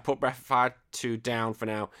about that. I put Breath of Fire 2 down for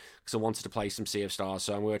now because I wanted to play some Sea of Stars.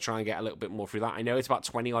 So I'm going to try and get a little bit more through that. I know it's about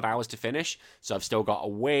 20-odd hours to finish. So I've still got a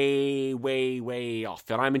way off.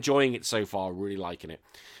 And I'm enjoying it so far. Really liking it.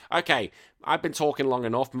 Okay, I've been talking long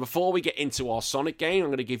enough, and before we get into our Sonic game, I'm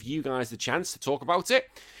going to give you guys the chance to talk about it.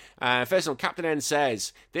 First of all, Captain N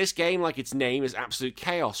says, this game, like its name, is absolute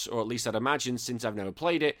chaos, or at least I'd imagine, since I've never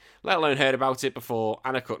played it, let alone heard about it before,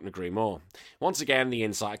 and I couldn't agree more. Once again, the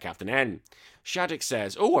insight of Captain N. Shadik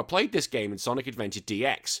says, I played this game in Sonic Adventure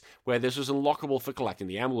DX, where this was unlockable for collecting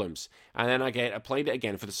the emblems, and then I played it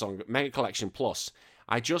again for the Sonic Mega Collection Plus.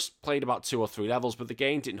 I just played about 2 or 3 levels, but the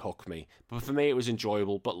game didn't hook me. But for me, it was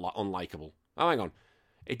enjoyable, but unlikable. Oh, hang on.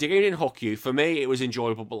 The game didn't hook you. For me, it was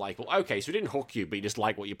enjoyable, but likeable. Okay, so it didn't hook you, but you just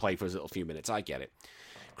like what you played for a little few minutes. I get it.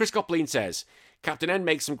 Chris Copleen says, Captain N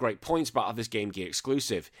makes some great points about how this Game Gear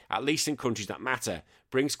exclusive, at least in countries that matter,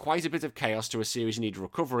 brings quite a bit of chaos to a series in need of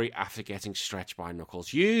recovery after getting stretched by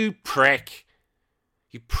Knuckles. You prick!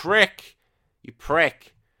 You prick! You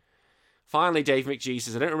prick! Finally, Dave McGee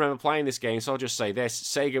says, I don't remember playing this game, so I'll just say this.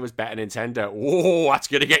 Sega was better than Nintendo. Oh, that's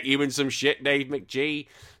going to get you in some shit, Dave McGee.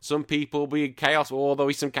 Some people will be in chaos. Oh, there'll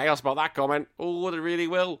be some chaos about that comment. Oh, there really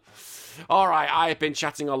will. All right, I have been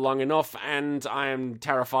chatting on long enough, and I am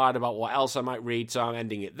terrified about what else I might read, so I'm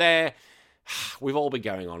ending it there. We've all been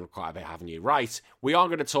going on quite a bit, haven't you? Right, we are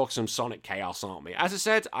going to talk some Sonic Chaos, aren't we? As I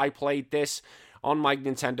said, I played this on my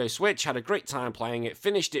Nintendo Switch, had a great time playing it,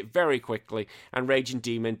 finished it very quickly, and Raging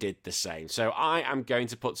Demon did the same. So I am going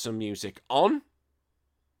to put some music on.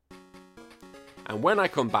 And when I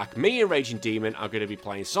come back, me and Raging Demon are going to be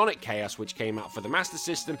playing Sonic Chaos, which came out for the Master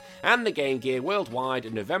System and the Game Gear worldwide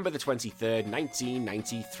on November the 23rd,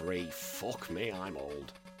 1993. Fuck me, I'm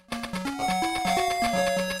old.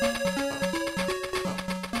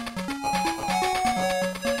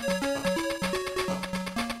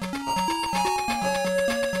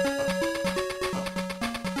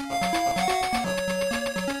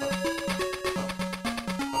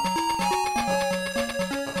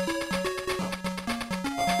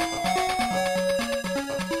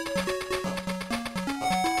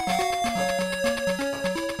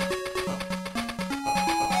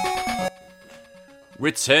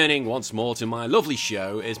 Returning once more to my lovely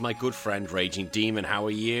show is my good friend Raging Demon. How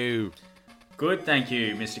are you? Good, thank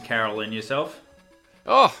you, Mr. Carroll, and yourself?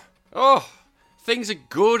 Things are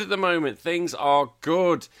good at the moment. Things are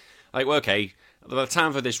good. Like, okay, by the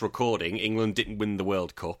time for this recording, England didn't win the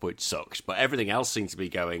World Cup, which sucks, but everything else seems to be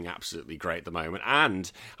going absolutely great at the moment.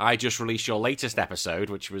 And I just released your latest episode,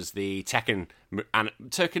 which was the Tekken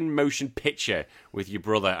motion picture with your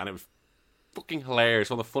brother, and it was fucking hilarious.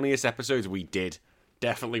 One of the funniest episodes we did.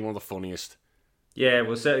 Definitely one of the funniest. Yeah,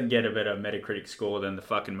 we'll certainly get a better Metacritic score than the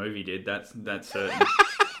fucking movie did. That's certain.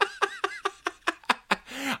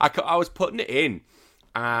 I was putting it in,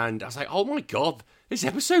 and I was like, oh my god, this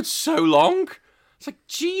episode's so long. It's like,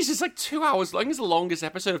 Jesus, it's like 2 hours long. It's the longest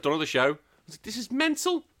episode I've done on the show. I was like, this is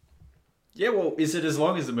mental. Yeah, well, is it as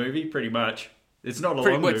long as the movie? Pretty much. It's not a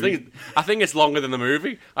long movie. I think it's longer than the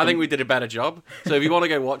movie. I think we did a better job. So if you want to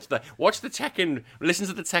go watch the Tekken, listen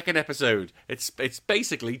to the Tekken episode. It's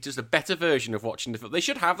basically just a better version of watching the film. They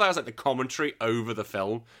should have that as like the commentary over the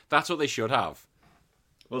film. That's what they should have.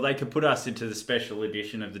 Well, they could put us into the special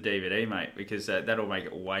edition of the DVD, mate, because that'll make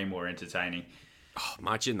it way more entertaining. Oh,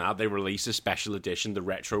 imagine that. They release a special edition, the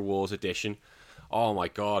Retro Wars edition. Oh my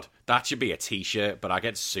god, that should be a t-shirt, but I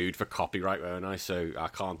get sued for copyright, won't I? So I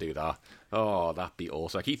can't do that. Oh, that'd be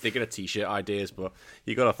awesome. I keep thinking of t-shirt ideas, but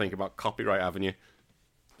you got to think about copyright, haven't you?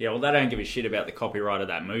 Yeah, well, they don't give a shit about the copyright of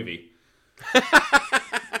that movie.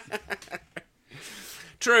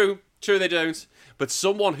 True they don't. But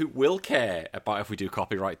someone who will care about if we do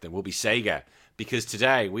copyright them will be Sega, because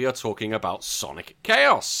today we are talking about Sonic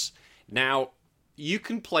Chaos. Now, you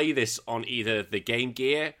can play this on either the Game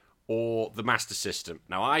Gear or the Master System.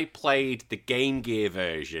 Now, I played the Game Gear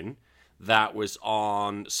version that was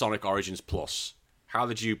on Sonic Origins Plus. How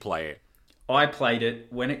did you play it? I played it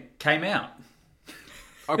when it came out.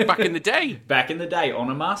 Oh, back in the day? Back in the day on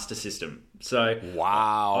a Master System. So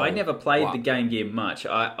wow. I never played the Game Gear much.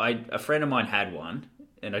 A friend of mine had one,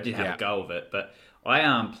 and I did have a go of it, but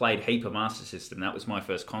I played a heap of Master System. That was my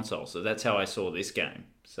first console, so that's how I saw this game.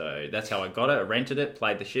 So that's how I got it. I rented it,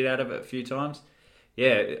 played the shit out of it a few times.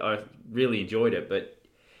 Yeah, I really enjoyed it, but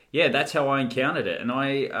yeah, that's how I encountered it.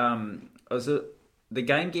 And the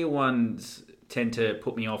Game Gear ones tend to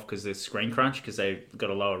put me off because there's screen crunch because they've got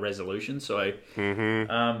a lower resolution. So,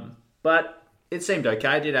 but it seemed okay.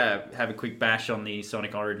 I did have a quick bash on the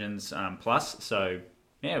Sonic Origins Plus, so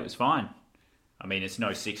yeah, it was fine. I mean, it's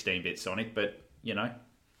no 16-bit Sonic, but you know.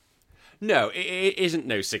 No, it isn't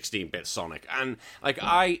no 16-bit Sonic. And, like,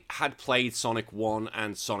 I had played Sonic 1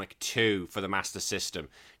 and Sonic 2 for the Master System,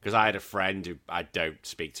 because I had a friend who I don't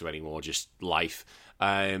speak to anymore, just life.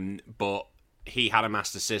 But he had a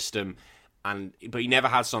Master System, but he never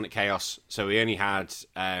had Sonic Chaos, so he only had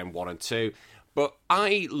 1 and 2. But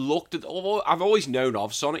I looked at, although I've always known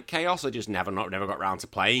of Sonic Chaos, I just never got around to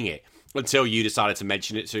playing it until you decided to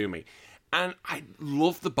mention it to me. And I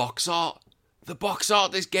love the box art. The box art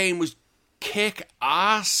of this game was kick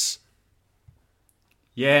ass.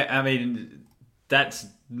 Yeah, I mean, that's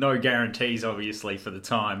no guarantees, obviously, for the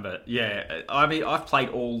time. But yeah, I mean, I've played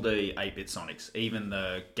all the 8-bit Sonics, even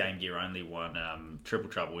the Game Gear only one, Triple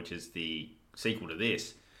Trouble, which is the sequel to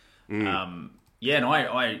this. Yeah,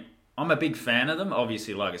 and I'm a big fan of them.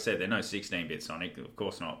 Obviously, like I said, they're no 16-bit Sonic, of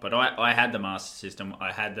course not. But I had the Master System,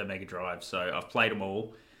 I had the Mega Drive, so I've played them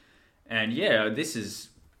all. And yeah, this is...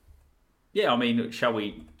 Yeah, I mean, shall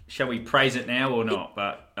we praise it now or not?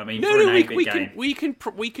 But I mean, for an 8-bit game,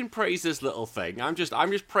 we can praise this little thing. I'm just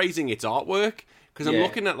praising its artwork because I'm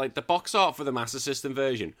looking at like the box art for the Master System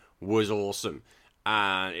version was awesome,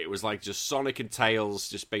 and it was like just Sonic and Tails,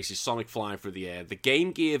 just basically Sonic flying through the air. The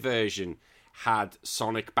Game Gear version had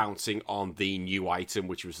Sonic bouncing on the new item,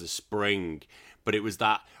 which was the spring, but it was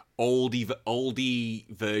that oldie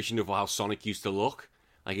version of how Sonic used to look.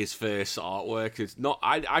 Like his first artwork. It's not.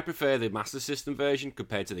 I prefer the Master System version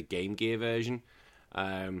compared to the Game Gear version.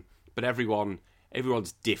 But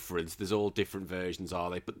everyone's different. There's all different versions,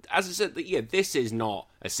 are they? But as I said, yeah, this is not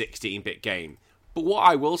a 16-bit game. But what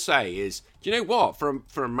I will say is, do you know what? For an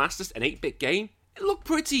 8-bit game, it looked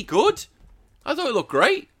pretty good. I thought it looked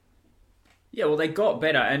great. Yeah, well, they got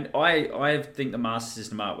better, and I think the Master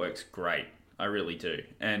System artwork's great. I really do,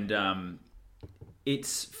 and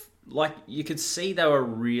it's. Like, you could see they were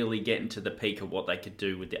really getting to the peak of what they could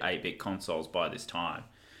do with the 8-bit consoles by this time.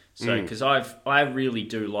 So, because I really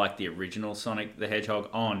do like the original Sonic the Hedgehog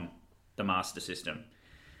on the Master System.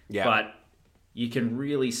 Yeah. But you can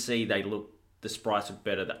really see the sprites look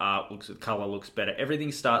better, the color looks better.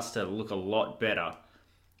 Everything starts to look a lot better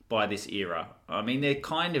by this era. I mean, they're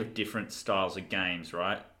kind of different styles of games,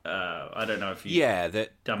 right? I don't know if you've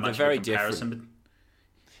done much of a comparison. Different.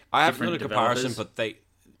 I haven't done a comparison, but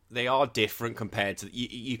they are different compared to...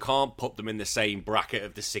 You can't put them in the same bracket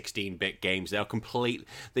of the 16-bit games.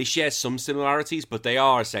 They share some similarities, but they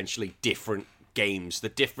are essentially different games. They're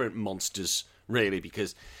different monsters, really,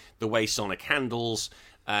 because the way Sonic handles...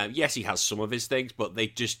 yes, he has some of his things, but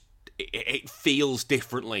it feels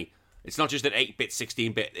differently. It's not just an 8-bit,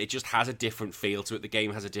 16-bit. It just has a different feel to it. The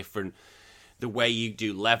game has a different... The way you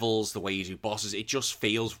do levels, the way you do bosses, it just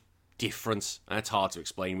feels different. And it's hard to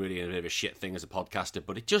explain, really, a bit of a shit thing as a podcaster,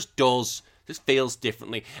 but it just does. Just feels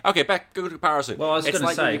differently. Okay, back to comparison. Well, I was going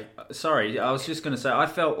to say, sorry, I was just going to say, I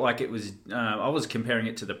felt like it was, I was comparing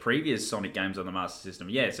it to the previous Sonic games on the Master System.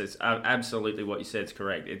 Yes, it's absolutely what you said is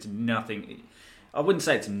correct. It's nothing, I wouldn't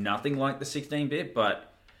say it's nothing like the 16-bit,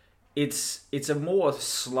 but it's a more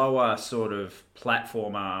slower sort of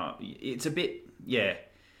platformer. It's a bit, yeah.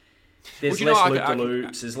 There's less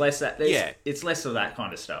loop-de-loops, there's less that, it's less of that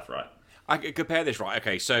kind of stuff, right? I could compare this, right?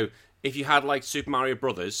 Okay, so if you had like Super Mario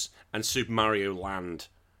Brothers and Super Mario Land,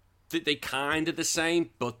 they kind of the same,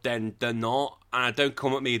 but then they're not. And don't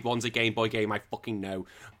come at me, one's a Game Boy game, I fucking know.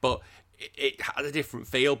 But it had a different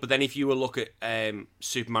feel. But then if you were look at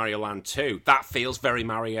Super Mario Land 2, that feels very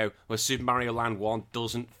Mario, where Super Mario Land 1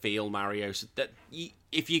 doesn't feel Mario. So that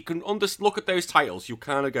if you can look at those titles, you'll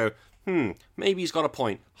kind of go, maybe he's got a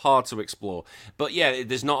point. Hard to explore. But yeah,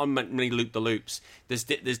 there's not many loop-the-loops. There's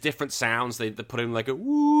different sounds. They put in like a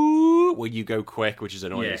woo when you go quick, which is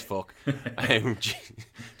annoying as fuck.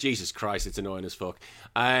 Jesus Christ, it's annoying as fuck.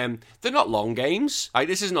 They're not long games.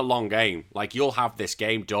 This isn't a long game. Like, you'll have this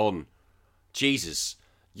game done. Jesus.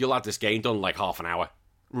 You'll have this game done in like half an hour.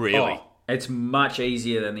 Really. Oh, it's much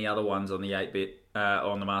easier than the other ones on the 8-bit.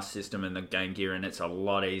 On the Master System and the Game Gear, and it's a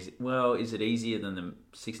lot easier. Well, is it easier than the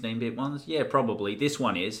 16-bit ones? Yeah, probably. This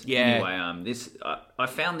one is. Yeah. Anyway, I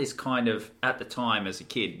found this kind of, at the time as a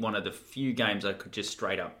kid, one of the few games I could just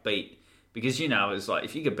straight up beat. Because, it was like,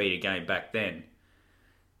 if you could beat a game back then,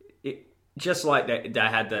 just like they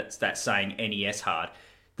had that saying, NES hard,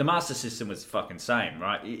 the Master System was the fucking same,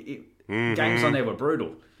 right? Games on there were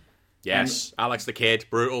brutal. Yes, and Alex the Kid,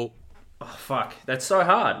 brutal. Oh, fuck. That's so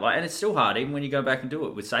hard. And it's still hard, even when you go back and do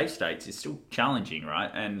it with save states. It's still challenging,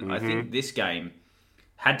 right? And I think this game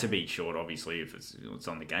had to be short, obviously, if it's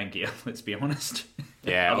on the Game Gear, let's be honest.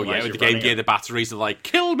 Yeah, with the Game Gear, the batteries are like,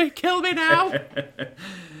 kill me now!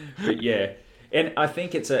 But yeah. And I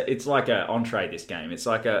think it's like an entree, this game. It's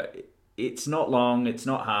not long, it's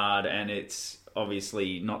not hard, and it's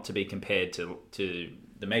obviously not to be compared to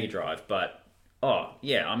the Mega Drive, but oh,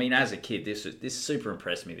 yeah, I mean, as a kid, this super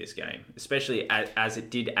impressed me, this game. Especially as it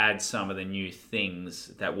did add some of the new things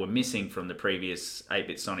that were missing from the previous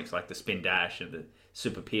 8-bit Sonics, like the spin dash and the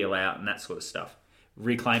super peel out and that sort of stuff.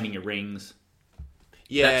 Reclaiming your rings.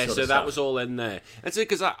 Yeah, so that was all in there. That's it,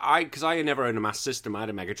 because I never owned a Master System. I had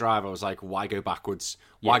a Mega Drive. I was like, why go backwards?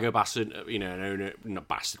 Why go bastard? And own a not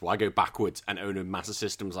bastard? Why go backwards and own a Master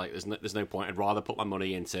System? Like, there's no point. I'd rather put my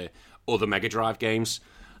money into other Mega Drive games.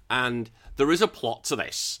 And there is a plot to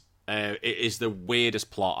this. It is the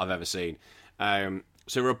weirdest plot I've ever seen.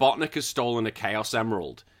 So Robotnik has stolen a Chaos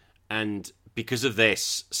Emerald, and because of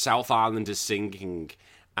this, South Island is sinking,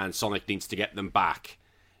 and Sonic needs to get them back.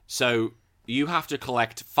 So you have to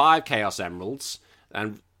collect 5 Chaos Emeralds,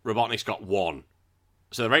 and Robotnik's got 1.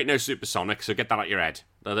 So there ain't no Super Sonic, so get that out your head.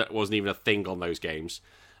 That wasn't even a thing on those games.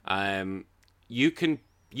 You can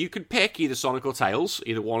pick either Sonic or Tails.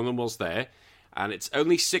 Either one of them was there. And it's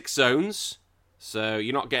only 6 zones, so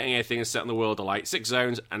you're not getting anything that's set in the world of light. 6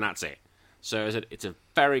 zones, and that's it. So it's a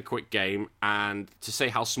very quick game, and to say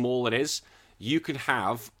how small it is, you can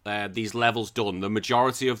have these levels done. The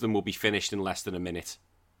majority of them will be finished in less than a minute.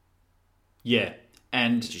 Yeah,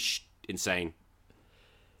 and just insane.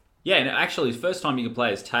 Yeah, and actually, the first time you can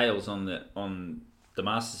play as Tails on the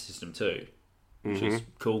Master System too, which is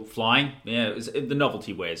cool. Flying, yeah, the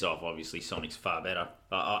novelty wears off. Obviously, Sonic's far better.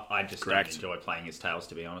 But I just don't enjoy playing as Tails,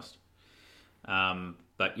 to be honest.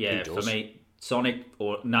 But yeah, for me, Sonic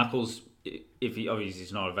or Knuckles, if he obviously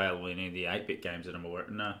he's not available in any of the 8-bit games that I'm aware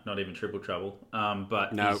of. No, not even Triple Trouble. But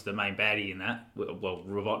he's the main baddie in that. Well,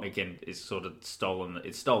 Robotnik is sort of stolen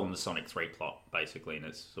the Sonic 3 plot, basically, and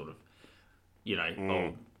it's sort of,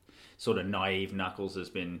 old, sort of naive Knuckles has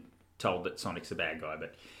been told that Sonic's a bad guy.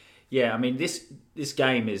 But yeah, I mean, this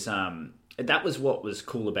game is, that was what was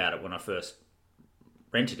cool about it when I first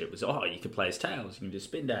rented it, was, you can play as Tails, you can do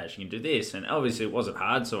Spin Dash, you can do this, and obviously it wasn't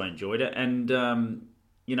hard, so I enjoyed it, and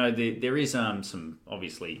there is some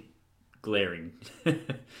obviously glaring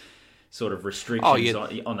sort of restrictions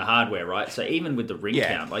on the hardware, right? So even with the ring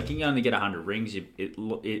count, like you can only get 100 rings,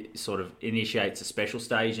 it sort of initiates a special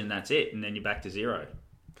stage, and that's it, and then you're back to 0.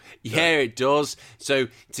 Yeah, it does. So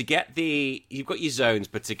to get you've got your zones,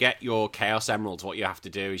 but to get your Chaos Emeralds, what you have to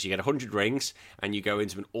do is you get 100 rings and you go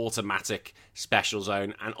into an automatic special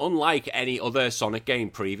zone. And unlike any other Sonic game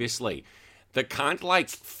previously, they're kind of like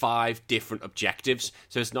 5 different objectives.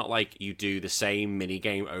 So it's not like you do the same mini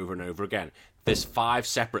game over and over again. There's 5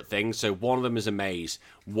 separate things. So one of them is a maze.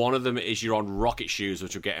 One of them is you're on rocket shoes,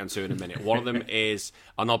 which we'll get into in a minute. One of them is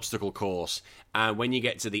an obstacle course. And when you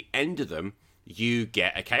get to the end of them, you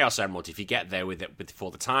get a Chaos Emerald if you get there with it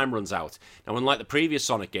before the time runs out. Now, unlike the previous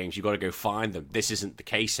Sonic games, you've got to go find them. This isn't the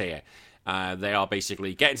case here. They are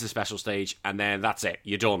basically get into the special stage, and then that's it.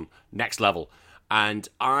 You're done. Next level. And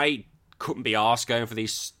I couldn't be arsed going for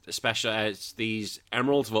these special these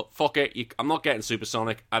emeralds, but fuck it. I'm not getting Super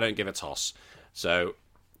Sonic. I don't give a toss. So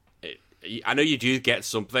I know you do get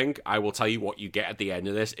something. I will tell you what you get at the end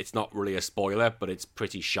of this. It's not really a spoiler, but it's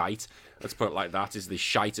pretty shite. Let's put it like that. It's the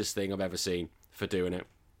shitest thing I've ever seen for doing it.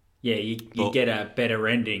 Yeah, you get a better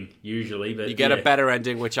ending, usually. But you get a better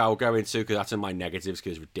ending, which I'll go into because that's in my negatives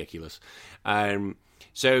because it's ridiculous.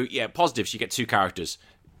 So, yeah, positives, you get 2 characters.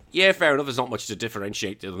 Yeah, fair enough, there's not much to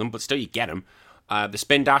differentiate them, but still you get them. The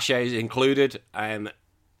Spin Dash is included, and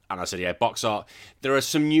I said, box art. There are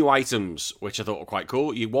some new items, which I thought were quite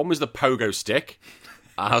cool. One was the pogo stick.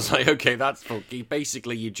 And I was like, okay, that's funky.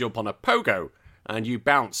 Basically, you jump on a pogo, and you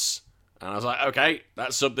bounce. And I was like, okay,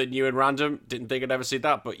 that's something new and random. Didn't think I'd ever see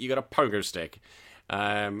that, but you got a pogo stick.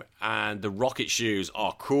 And the rocket shoes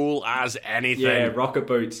are cool as anything. Yeah, rocket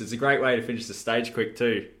boots. It's a great way to finish the stage quick,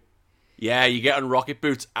 too. Yeah, you get on rocket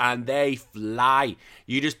boots, and they fly.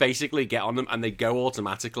 You just basically get on them, and they go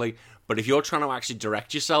automatically. But if you're trying to actually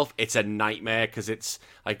direct yourself, it's a nightmare, because it's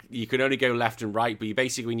like you can only go left and right, but you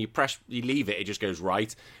basically, when you leave it, it just goes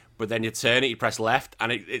right. But then you turn it, you press left,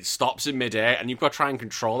 and it stops in midair, and you've got to try and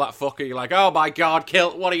control that fucker. You're like, oh my god,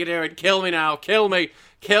 what are you doing? Kill me now, kill me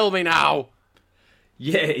now.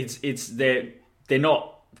 Yeah, they're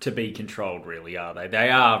not to be controlled, really, are they? They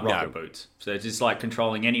are rocket boots. So it's just like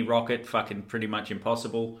controlling any rocket, fucking pretty much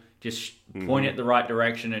impossible. Just point it the right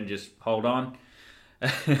direction and just hold on.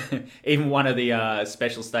 Even one of the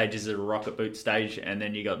special stages is a rocket boot stage, and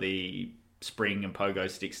then you got the spring and pogo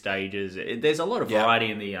stick stages. There's a lot of variety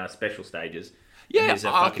in the special stages. Yeah, and there's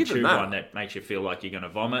a fucking tube one that makes you feel like you're going to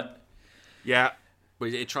vomit. Yeah, but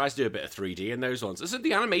it tries to do a bit of 3D in those ones. I said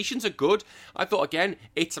the animations are good. I thought, again,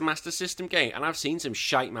 it's a Master System game, and I've seen some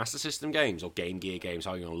shite Master System games, or Game Gear games,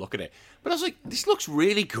 how you want to look at it. But I was like, this looks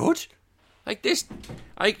really good. Like this,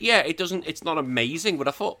 it's not amazing, but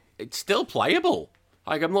I thought it's still playable.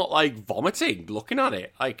 Like, I'm not, like, vomiting looking at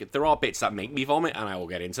it. Like, there are bits that make me vomit, and I will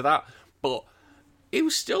get into that. But it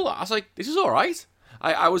was still, I was like, this is all right.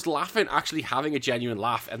 I was laughing, actually having a genuine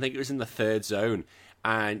laugh. I think it was in the third zone,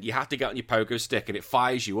 and you have to get on your pogo stick, and it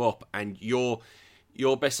fires you up, and you're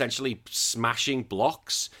essentially smashing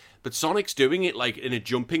blocks. But Sonic's doing it like in a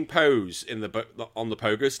jumping pose on the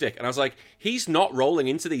pogo stick, and I was like, he's not rolling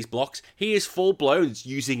into these blocks. He is full blown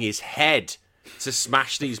using his head to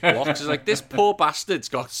smash these blocks. It's like, this poor bastard's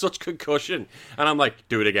got such concussion. And I'm like,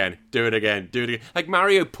 do it again, do it again, do it again. Like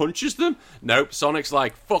Mario punches them. Nope, Sonic's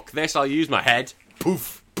like, fuck this, I'll use my head.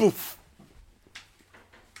 Poof, poof.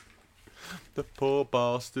 The poor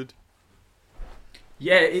bastard.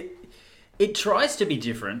 Yeah, it tries to be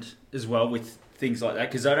different as well with things like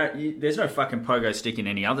that, because there's no fucking pogo stick in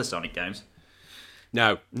any other Sonic games.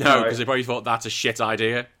 No, because they probably thought that's a shit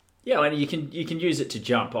idea. Yeah, and you can use it to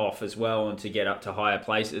jump off as well and to get up to higher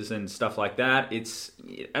places and stuff like that.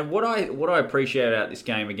 And what I appreciate about this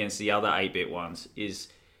game against the other 8-bit ones is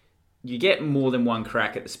you get more than one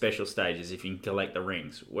crack at the special stages if you can collect the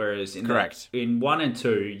rings. Whereas in 1 and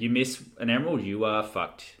 2, you miss an emerald, you are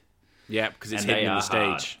fucked. Yeah, because it's hidden in the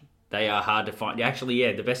stage. They are hard to find. Actually,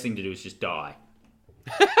 yeah, the best thing to do is just die.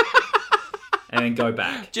 And then go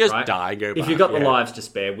back. Just right? die and go back. If you've got the lives to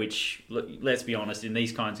spare, which, let's be honest, in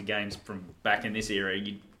these kinds of games from back in this era,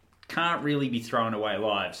 you can't really be throwing away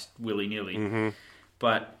lives willy-nilly. Mm-hmm.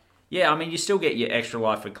 But, yeah, I mean, you still get your extra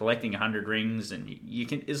life for collecting 100 rings, and you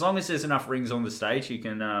can, as long as there's enough rings on the stage, you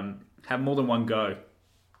can have more than one go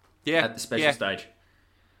at the special stage.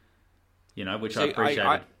 You know, which I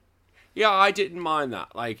appreciated. I didn't mind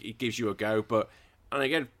that. Like, it gives you a go, and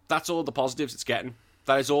again, that's all the positives it's getting.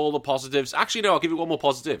 That is all the positives. Actually, no, I'll give you one more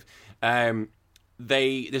positive. There's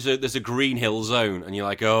a Green Hill Zone, and you're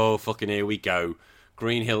like, oh, fucking here we go.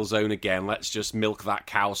 Green Hill Zone again. Let's just milk that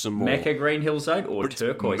cow some more. Mecha Green Hill Zone or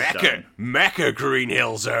Turquoise Zone? Mecha Green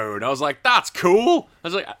Hill Zone. I was like, that's cool. I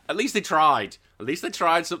was like, at least they tried. At least they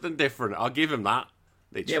tried something different. I'll give them that.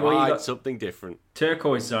 They tried something different.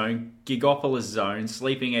 Turquoise Zone, Gigopolis Zone,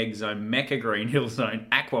 Sleeping Egg Zone, Mecha Green Hill Zone,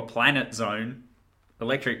 Aqua Planet Zone,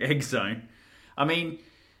 Electric Egg Zone. I mean,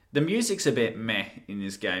 the music's a bit meh in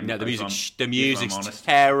this game. No, the music's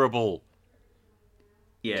terrible.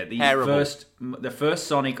 Yeah, the first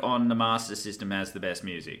Sonic on the Master System has the best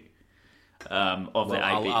music of the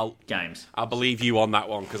 8-bit games. I'll believe you on that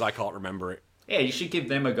one because I can't remember it. Yeah, you should give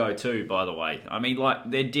them a go too, by the way. I mean, like,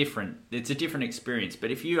 they're different. It's a different experience.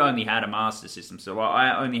 But if you only had a Master System, so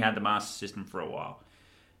I only had the Master System for a while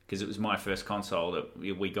because it was my first console that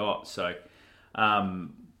we got. So,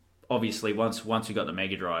 obviously, once we got the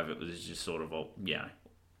Mega Drive, it was just sort of,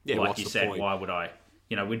 like you said, why would I?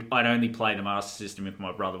 You know, I'd only play the Master System if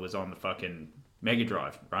my brother was on the fucking Mega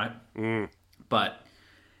Drive, right? Mm. But,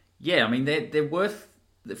 yeah, I mean, they're worth,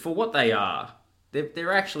 for what they are,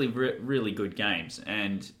 they're actually really good games.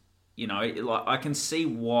 And, you know, like, I can see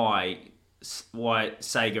why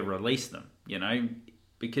Sega released them, you know,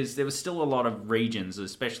 because there was still a lot of regions,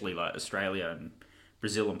 especially like Australia and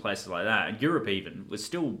Brazil and places like that, and Europe even, was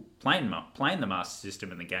still playing the Master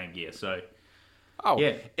System and the Game Gear. So,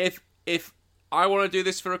 yeah. If I want to do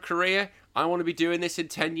this for a career, I want to be doing this in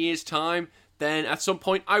 10 years' time, then at some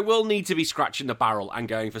point I will need to be scratching the barrel and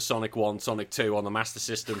going for Sonic 1, Sonic 2 on the Master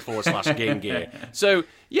System / Game Gear. So,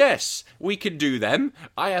 yes, we can do them.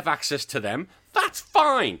 I have access to them. That's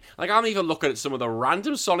fine. Like, I'm even looking at some of the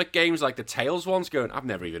random Sonic games, like the Tails ones, going, I've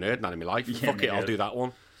never even heard that in my life. Yeah, fuck it, I'll do that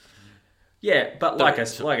one. Yeah, but like I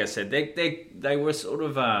said, they were sort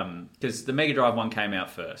of because the Mega Drive one came out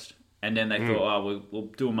first, and then they thought, we'll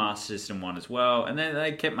do a Master System one as well, and then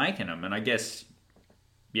they kept making them, and I guess,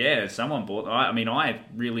 yeah, someone bought them. I mean, I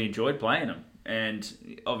really enjoyed playing them,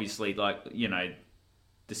 and obviously, like, you know,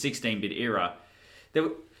 the 16-bit era,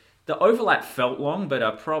 the overlap felt long, but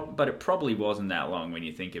it probably wasn't that long when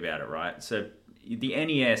you think about it, right? So the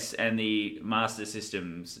NES and the Master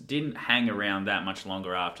Systems didn't hang around that much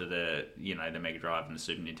longer after the Mega Drive and the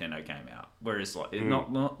Super Nintendo came out. Whereas, like,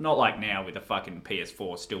 not like now with the fucking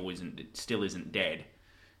PS4 still isn't dead,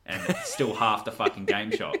 and it's still half the fucking game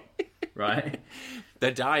shop, right? They're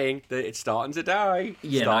dying. It's starting to die.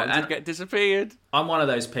 Yeah, starting to get disappeared. I'm one of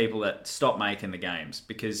those people that stop making the games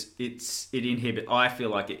because it inhibits. I feel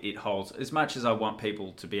like it holds, as much as I want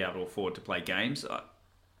people to be able to afford to play games.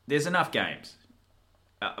 There's enough games.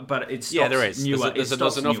 But it stops there is.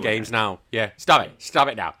 There's enough games now. Yeah, stop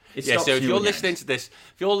it now. So if you're listening to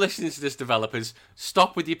this, developers,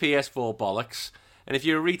 stop with your PS4 bollocks. And if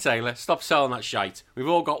you're a retailer, stop selling that shite. We've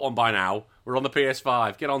all got one by now. We're on the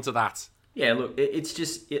PS5. Get onto that. Yeah, look, it's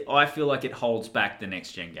just I feel like it holds back the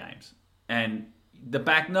next gen games, and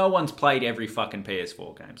no one's played every fucking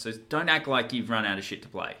PS4 game, so don't act like you've run out of shit to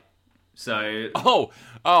play. So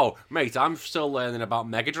mate, I'm still learning about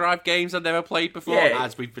Mega Drive games I've never played before,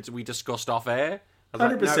 as we discussed off air.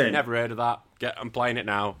 100%. Like, no, never heard of that. I'm playing it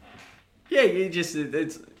now. Yeah,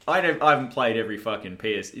 I haven't played every fucking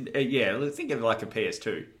PS. Yeah, think of it like a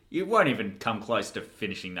PS2. You won't even come close to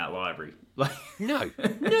finishing that library. No,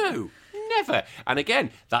 never. And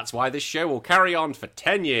again, that's why this show will carry on for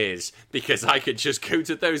 10 years, because I could just go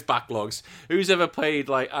to those backlogs. Who's ever played,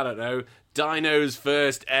 like, I don't know, Dino's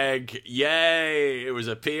First Egg? Yay! It was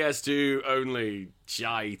a PS2 only.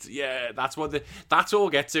 Shite. Yeah, that's what we'll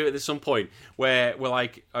get to at some point, where we're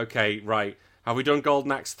like, okay, right, have we done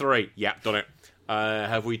Golden Axe 3? Yeah, done it.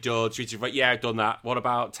 Have we done Streets of Rage? Yeah, I've done that. What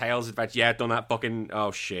about Tales Adventure? Yeah, I've done that. Fucking,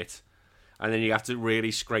 oh shit. And then you have to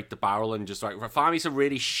really scrape the barrel and just like, find me some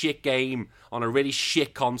really shit game on a really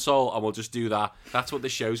shit console, and we'll just do that. That's what the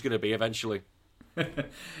show's going to be eventually.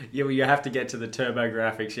 Yeah, well, you have to get to the turbo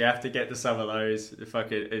graphics. You have to get to some of those, the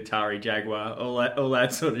fucking Atari Jaguar, all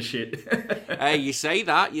that sort of shit. Hey, you say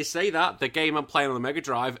that. The game I'm playing on the Mega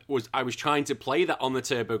Drive I was trying to play that on the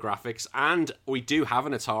turbo graphics, and we do have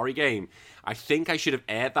an Atari game. I think I should have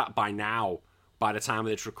aired that by now. By the time of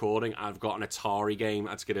this recording, I've got an Atari game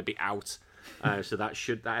that's going to be out. So that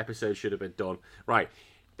episode should have been done. Right,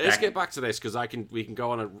 let's get back to this, because we can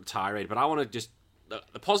go on a tirade, but I want to just...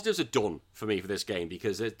 The positives are done for me for this game,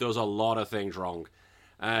 because it does a lot of things wrong.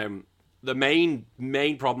 The main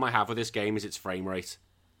problem I have with this game is its frame rate.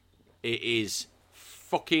 It is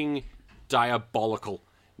fucking diabolical.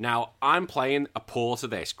 Now, I'm playing a port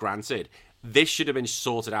of this, granted. This should have been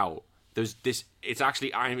sorted out. It's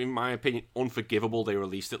actually, in my opinion, unforgivable they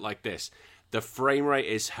released it like this. The frame rate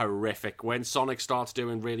is horrific. When Sonic starts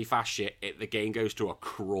doing really fast shit, the game goes to a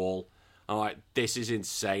crawl. I'm like, this is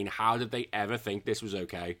insane. How did they ever think this was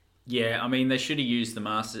okay? Yeah, I mean, they should have used the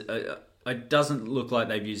Master... it doesn't look like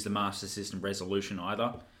they've used the Master System resolution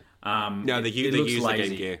either. No, they use the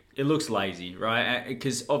Game Gear. It looks lazy, right?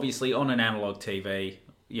 Because obviously on an analog TV,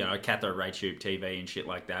 a cathode ray tube TV and shit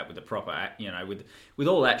like that, with the proper, with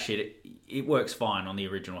all that shit, it works fine on the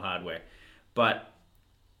original hardware. But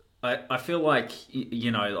I feel like,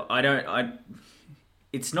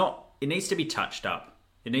 it's not... It needs to be touched up.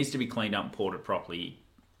 It needs to be cleaned up and ported properly.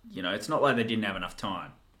 It's not like they didn't have enough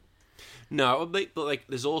time. No, but like,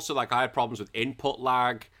 there's also, like, I had problems with input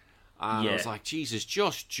lag. And I was like, Jesus,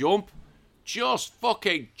 just jump. Just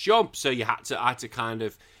fucking jump. So I had to kind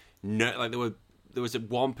of... Like, there was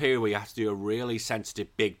one period where you had to do a really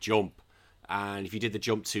sensitive big jump. And if you did the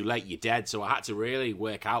jump too late, you're dead. So I had to really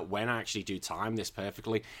work out when I actually do time this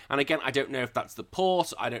perfectly. And again, I don't know if that's the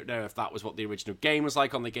port. I don't know if that was what the original game was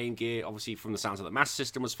like on the Game Gear. Obviously, from the sounds of the Master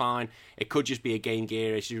System was fine. It could just be a Game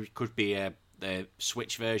Gear issue. It could be a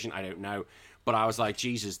Switch version. I don't know. But I was like,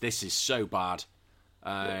 Jesus, this is so bad.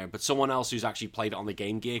 But someone else who's actually played it on the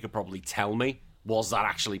Game Gear could probably tell me, was that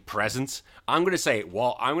actually present? I'm going to say it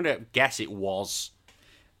was. I'm going to guess it was.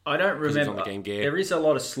 I don't remember. There is a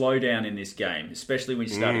lot of slowdown in this game, especially when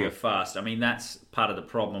you start to go fast. I mean, that's part of the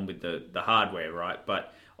problem with the hardware, right?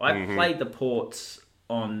 But I played the ports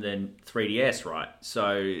on the 3DS, right?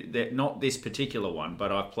 So not this particular one,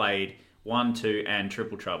 but I've played 1, 2, and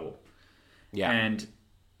Triple Trouble. Yeah. And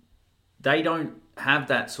they don't have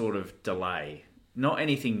that sort of delay. Not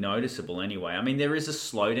anything noticeable anyway. I mean, there is a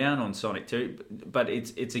slowdown on Sonic 2, but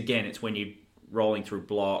it's when you're rolling through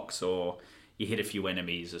blocks or you hit a few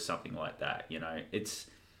enemies or something like that. It's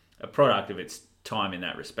a product of its time in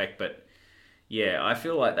that respect. But yeah, I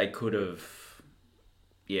feel like they could have.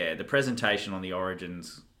 Yeah, the presentation on the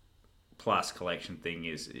Origins Plus collection thing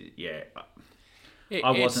is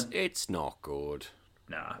It's not good.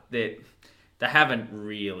 Nah, they haven't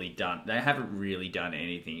really done. They haven't really done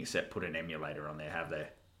anything except put an emulator on there, have they?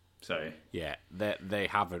 So yeah, they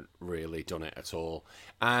haven't really done it at all.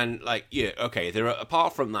 And like, yeah, okay,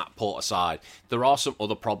 apart from that port aside, there are some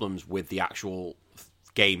other problems with the actual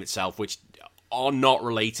game itself, which are not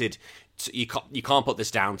related to, you can't put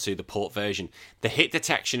this down to the port version. The hit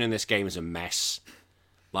detection in this game is a mess.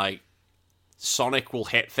 Like, Sonic will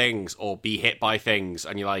hit things or be hit by things,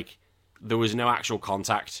 and you're like, there was no actual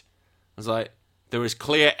contact. I was like, there was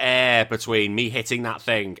clear air between me hitting that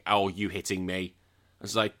thing or you hitting me. I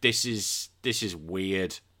was like, this is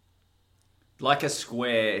weird. Like a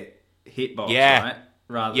square hitbox, right?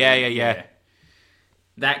 Rather yeah.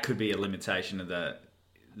 That could be a limitation of the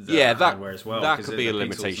hardware as well. That could be a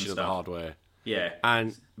limitation of the hardware. Yeah.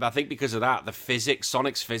 And I think because of that,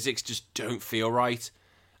 Sonic's physics just don't feel right.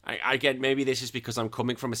 Again, maybe this is because I'm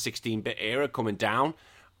coming from a 16-bit era coming down,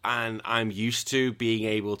 and I'm used to being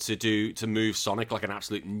able to move Sonic like an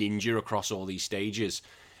absolute ninja across all these stages.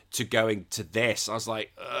 To going to this, I was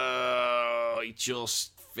like, it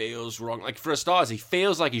just feels wrong. Like, for a start, he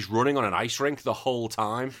feels like he's running on an ice rink the whole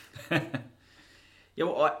time. Yeah,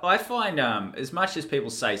 well, I find as much as people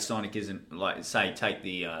say Sonic isn't, like, say, take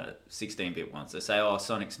the 16-bit ones, they say, oh,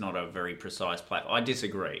 Sonic's not a very precise play. I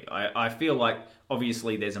disagree. I feel like,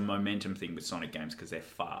 obviously, there's a momentum thing with Sonic games because they're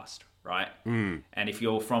fast, right? And if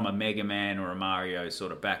you're from a Mega Man or a Mario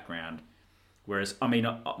sort of background, whereas, I mean,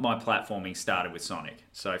 my platforming started with Sonic.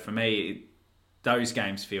 So for me, those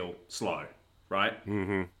games feel slow, right?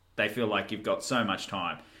 Mm-hmm. They feel like you've got so much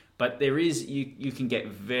time. But there is, you can get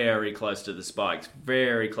very close to the spikes,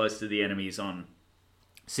 very close to the enemies on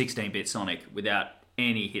 16-bit Sonic without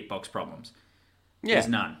any hitbox problems. Yeah. There's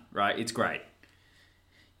none, right? It's great.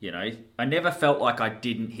 You know, I never felt like I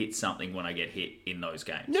didn't hit something when I get hit in those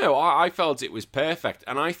games. No, I felt it was perfect.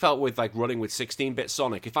 And I felt with, like, running with 16-bit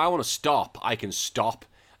Sonic, if I want to stop, I can stop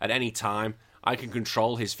at any time. I can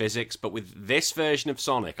control his physics, but with this version of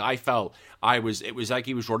Sonic, I felt it was like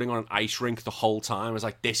he was running on an ice rink the whole time. I was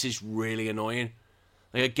like, this is really annoying.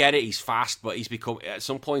 Like, I get it, he's fast, but he's become, at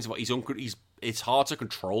some points, it's hard to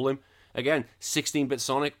control him. Again, 16-bit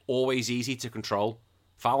Sonic, always easy to control.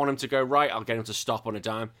 If I want him to go right, I'll get him to stop on a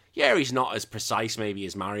dime. Yeah, he's not as precise maybe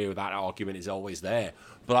as Mario, that argument is always there.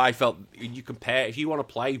 But I felt, you compare, if you want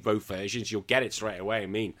to play both versions, you'll get it straight away. I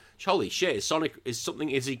mean, holy shit,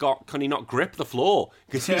 can he not grip the floor?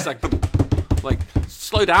 Because he's like,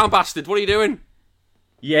 slow down, bastard, what are you doing?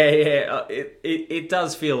 Yeah, it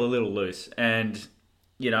does feel a little loose. And,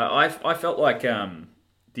 you know, I felt like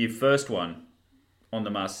the first one on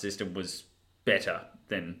the Master System was better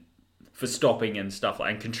than, for stopping and stuff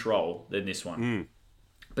like, and control, than this one.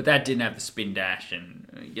 But that didn't have the spin dash,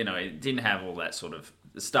 and, you know, it didn't have all that sort of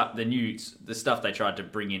the stuff they tried to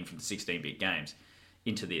bring in from the 16-bit games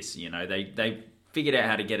into this. You know, they figured out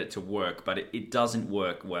how to get it to work, but it doesn't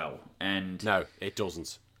work well. And no, it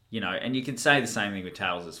doesn't. You know, and you can say the same thing with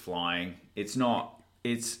Tails' flying.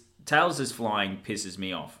 Tails' flying pisses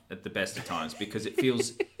me off at the best of times because it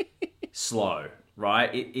feels slow, right?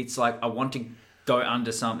 It's like I want to go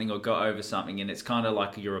under something or go over something, and it's kind of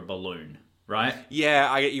like you're a balloon, right?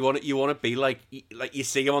 Yeah, you want to be like you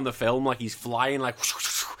see him on the film, like he's flying, like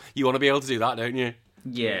you want to be able to do that, don't you?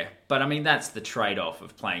 Yeah, but I mean that's the trade-off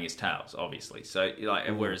of playing as Tails, obviously. So like,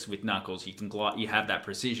 whereas with Knuckles, you can glide, you have that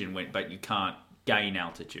precision, but you can't gain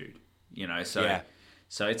altitude. You know, so yeah.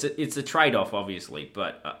 So it's a trade-off, obviously.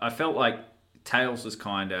 But I felt like Tails was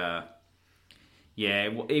kind of. Yeah,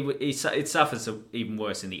 it suffers even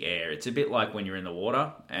worse in the air. It's a bit like when you're in the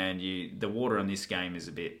water, and the water in this game is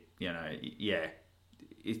a bit, you know, yeah.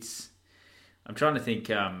 I'm trying to think.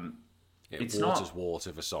 It's water's not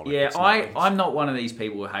water for Sonic. Yeah, I'm not one of these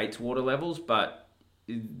people who hates water levels, but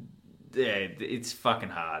yeah, it's fucking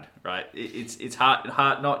hard, right? It's hard,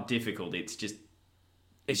 not difficult. It's just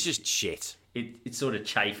shit. It's sort of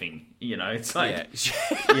chafing, you know. It's like,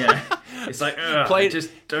 yeah. It's like, I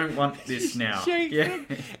just don't want this now. Yeah,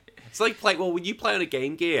 it's like when you play on a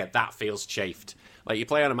Game Gear, that feels chafed. Like you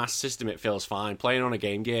play on a Master System, it feels fine. Playing on a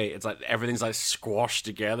Game Gear, it's like everything's like squashed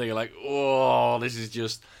together. You're like, oh, this is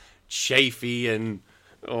just chafy and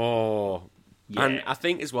oh. Yeah. And I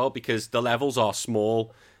think as well because the levels are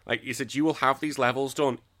small. Like you said, you will have these levels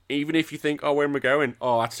done, even if you think, oh, where am I going?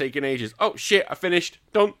 Oh, that's taking ages. Oh shit, I finished.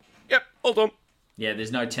 Done. Yep, all done. Yeah,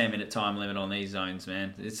 there's no 10-minute time limit on these zones,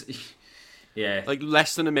 man. It's yeah, like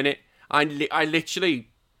less than a minute. I literally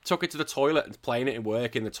took it to the toilet and playing it in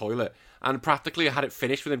work in the toilet, and practically I had it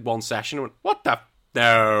finished within one session. I went, what the?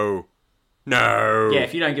 No. Yeah,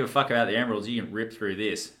 if you don't give a fuck about the emeralds, you can rip through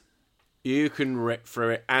this. You can rip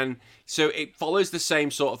through it, and so it follows the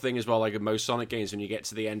same sort of thing as well, like in most Sonic games. When you get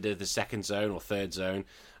to the end of the second zone or third zone,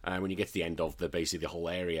 when you get to the end of basically the whole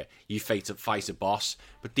area, you fight a boss.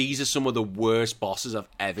 But these are some of the worst bosses I've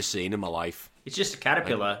ever seen in my life. It's just a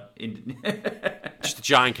caterpillar, just a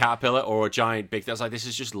giant caterpillar or a giant big. That's like this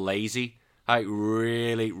is just lazy, like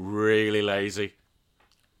really, really lazy.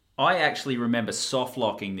 I actually remember soft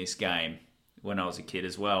locking this game when I was a kid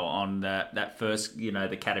as well, on that first, you know,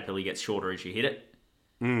 the caterpillar gets shorter as you hit it.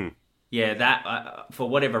 Yeah, that, for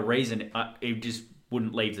whatever reason, it just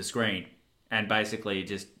wouldn't leave the screen. And basically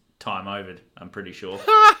just time overed, I'm pretty sure.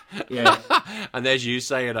 Yeah. And there's you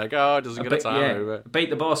saying, like, oh, it doesn't get a time over.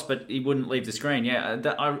 Beat the boss, but he wouldn't leave the screen. Yeah,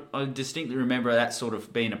 I distinctly remember that sort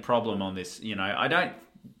of being a problem on this. You know, I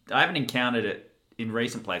haven't encountered it in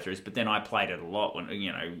recent playthroughs, but then I played it a lot when,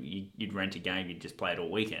 you know, you'd rent a game, you'd just play it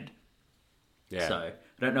all weekend. Yeah. So I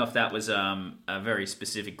don't know if that was a very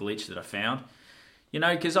specific glitch that I found. You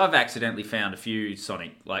know, because I've accidentally found a few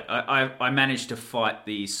Sonic. Like I managed to fight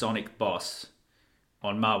the Sonic boss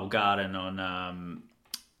on Marble Garden on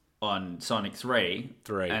on Sonic 3,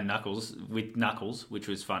 3. and Knuckles, which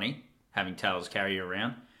was funny, having Tails carry you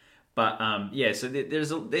around. But yeah, so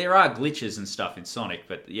there are glitches and stuff in Sonic,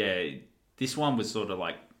 but yeah, this one was sort of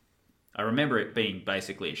like, I remember it being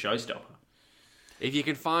basically a showstopper. If you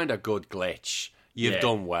can find a good glitch, you've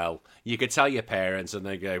done well. You could tell your parents, and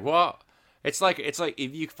they go, "What?" It's like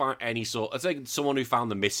if you find any sort. It's like someone who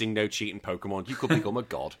found the missing no cheating Pokemon. You could become a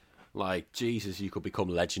god. Like Jesus, you could become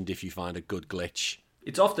legend if you find a good glitch.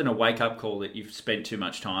 It's often a wake up call that you've spent too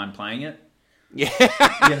much time playing it. Yeah,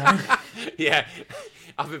 You know? yeah.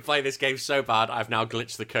 I've been playing this game so bad, I've now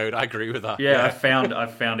glitched the code. I agree with that. Yeah, I found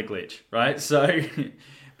a glitch, right? So.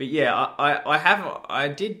 But yeah, I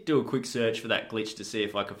did do a quick search for that glitch to see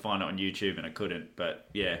if I could find it on YouTube, and I couldn't. But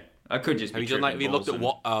yeah, I could just. Have you looked at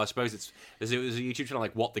what? I suppose it was a YouTube channel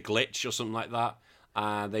like What the Glitch or something like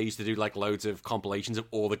that. They used to do like loads of compilations of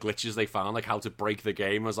all the glitches they found, like how to break the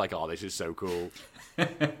game. I was like, oh, this is so cool.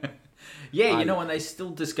 Yeah, you know, and they still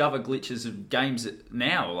discover glitches of games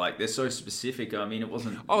now. Like, they're so specific. I mean, it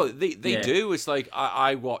wasn't... Oh, they do. It's like,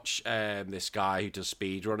 I watch this guy who does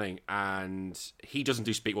speedrunning, and he doesn't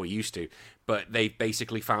do speed... Well, he used to. But they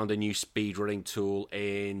basically found a new speedrunning tool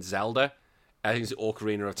in Zelda. I think it's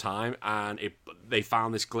Ocarina of Time, and they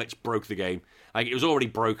found this glitch, broke the game. Like, it was already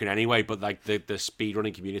broken anyway, but like the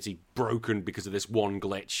speedrunning community broken because of this one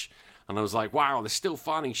glitch. And I was like, wow, they're still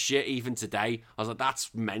finding shit even today. I was like,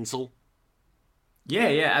 that's mental.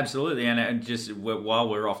 Yeah, absolutely. And just while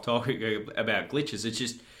we're off topic about glitches, it's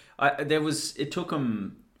just it took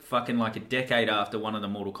them fucking like a decade after one of the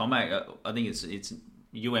Mortal Kombat. I think it's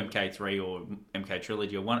UMK3 or MK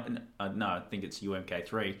Trilogy or one. No, I think it's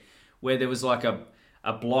UMK3, where there was like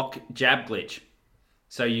a block jab glitch,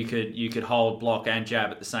 so you could hold block and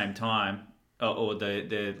jab at the same time, or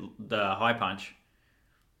the high punch.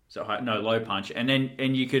 So low punch,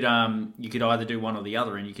 and you could either do one or the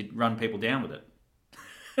other, and you could run people down with it.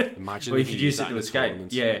 Imagine or you could use it to escape.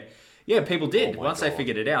 Yeah, people did. Oh Once they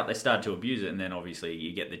figured it out, they started to abuse it, and then obviously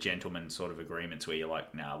you get the gentleman sort of agreements where you're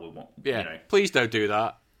like, nah, we want. Yeah, you know. Please don't do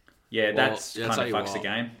that. Yeah, that's kind of fucks the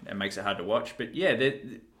game and makes it hard to watch. But yeah,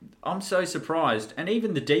 I'm so surprised, and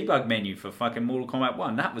even the debug menu for fucking Mortal Kombat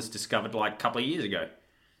 1 that was discovered like a couple of years ago.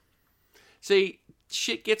 See,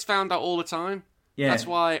 shit gets found out all the time. Yeah. That's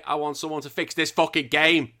why I want someone to fix this fucking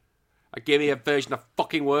game. Give me a version that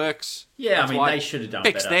fucking works. Yeah, That's I mean, they should have done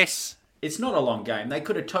fix better. this. It's not a long game. They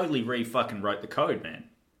could have totally fucking wrote the code, man.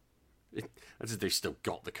 They still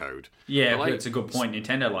got the code. Yeah, but it's a good point.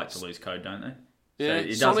 Nintendo like to lose code, don't they? Yeah, so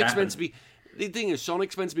it Sonic's does meant to be... The thing is,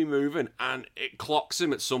 Sonic's meant to be moving, and it clocks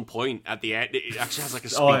him at some point at the end. It actually has like a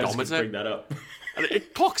speedometer. I was gonna bring that up. And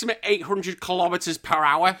it clocks him at 800 kilometers per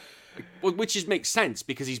hour. Which makes sense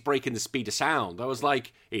because he's breaking the speed of sound. I was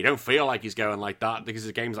like, you don't feel like he's going like that because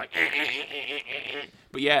the game's like...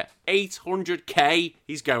 But yeah, 800k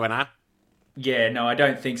he's going at. Yeah, no, I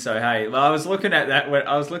don't think so. Hey, well, I was looking at that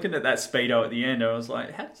speedo at the end. I was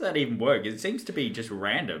like, how does that even work? It seems to be just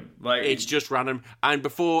random. Like it's just random. And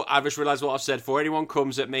before I just realised what I've said, before anyone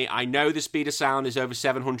comes at me, I know the speed of sound is over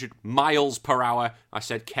 700 miles per hour. I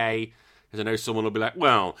said k. Because I know someone will be like,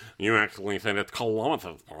 well, you actually said it's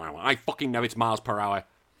kilometers per hour. I fucking know it's miles per hour.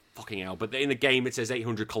 Fucking hell. But in the game, it says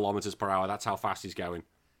 800 kilometers per hour. That's how fast he's going.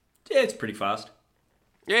 Yeah, it's pretty fast.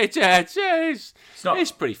 It's not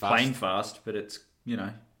it's pretty fast. Plain fast, but it's,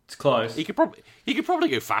 it's close. He could probably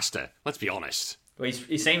go faster. Let's be honest. Well,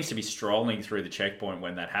 he seems to be strolling through the checkpoint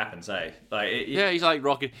when that happens, eh? Yeah, he's like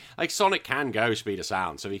rocking. Like, Sonic can go speed of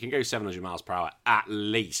sound, so he can go 700 miles per hour at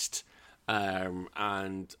least.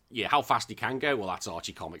 And yeah, how fast he can go, well, that's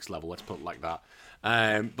Archie Comics level, let's put it like that.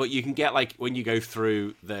 But you can get, like, when you go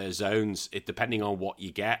through the zones, depending on what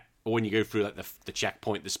you get, or when you go through like the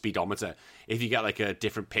checkpoint, the speedometer, if you get like a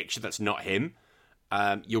different picture that's not him,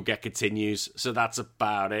 you'll get continues. So that's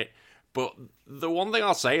about it. But the one thing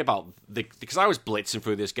I'll say about because I was blitzing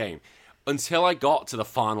through this game until I got to the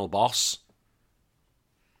final boss,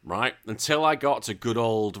 right? Until I got to good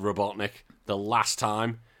old Robotnik the last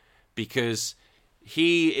time. Because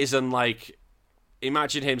he isn't like...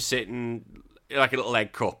 Imagine him sitting like a little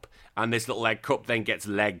egg cup, and this little egg cup then gets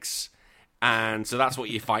legs. And so that's what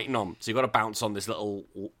you're fighting on. So you've got to bounce on this little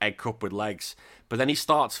egg cup with legs. But then he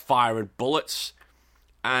starts firing bullets.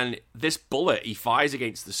 And this bullet, he fires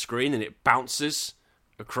against the screen, and it bounces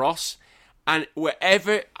across. And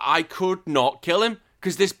wherever I could not kill him,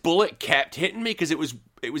 because this bullet kept hitting me, because it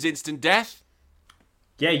was instant death.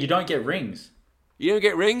 Yeah, you don't get rings. You don't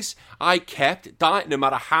get rings? I kept dying. No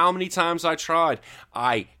matter how many times I tried,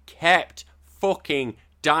 I kept fucking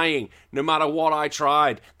dying. No matter what I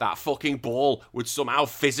tried, that fucking ball would somehow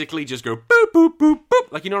physically just go boop, boop, boop,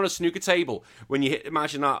 boop. Like, on a snooker table. When you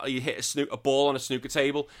imagine that you hit a ball on a snooker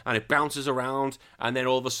table and it bounces around and then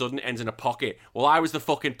all of a sudden ends in a pocket. Well, I was the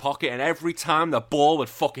fucking pocket, and every time the ball would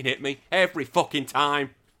fucking hit me. Every fucking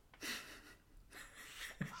time.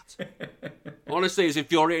 Honestly, it's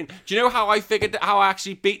infuriating. Do you know how I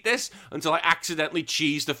actually beat this? Until I accidentally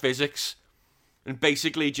cheesed the physics. And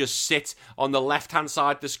basically just sit on the left-hand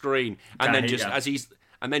side of the screen. And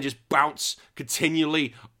then just bounce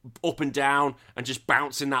continually up and down and just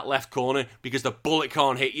bounce in that left corner because the bullet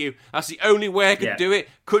can't hit you. That's the only way I could do it.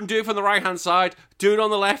 Couldn't do it from the right-hand side. Do it on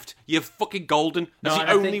the left. You're fucking golden. That's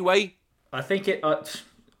the only way. I think it...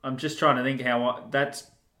 I'm just trying to think how...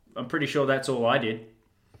 I'm pretty sure that's all I did.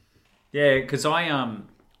 Yeah, because I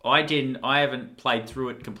haven't played through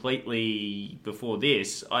it completely before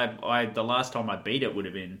this. The last time I beat it would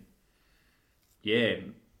have been... Yeah...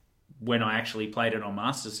 when I actually played it on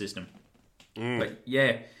Master System. But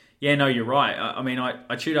no, you're right. I mean,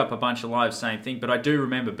 I chewed up a bunch of lives, same thing, but I do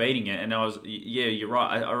remember beating it, and you're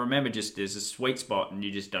right. I remember just there's a sweet spot, and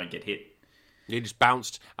you just don't get hit. You just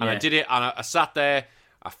bounced, and I did it, and I sat there,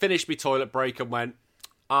 I finished my toilet break, and went,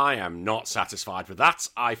 I am not satisfied with that.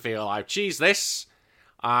 I feel I've cheesed this.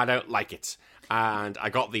 I don't like it. And I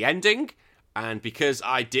got the ending, and because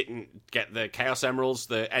I didn't get the Chaos Emeralds,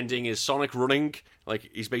 the ending is Sonic running. Like,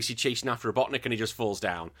 he's basically chasing after a Robotnik and he just falls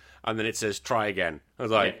down. And then it says, try again. I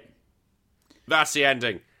was like, that's the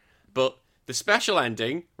ending. But the special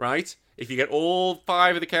ending, right, if you get all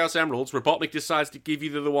 5 of the Chaos Emeralds, Robotnik decides to give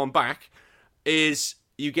you the other one back, is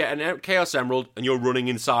you get an Chaos Emerald and you're running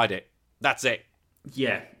inside it. That's it.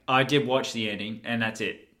 Yeah, I did watch the ending, and that's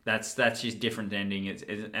it. That's just different ending,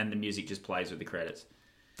 and the music just plays with the credits.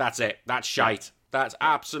 That's it. That's shite. That's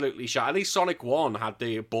absolutely shite. At least Sonic 1 had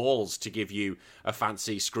the balls to give you a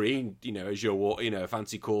fancy screen, as your, a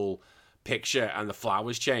fancy cool picture, and the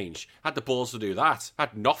flowers change. Had the balls to do that.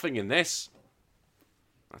 Had nothing in this.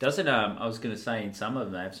 Doesn't I was going to say, in some of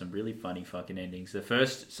them they have some really funny fucking endings. The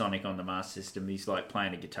first Sonic on the Master System, he's like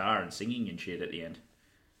playing a guitar and singing and shit at the end.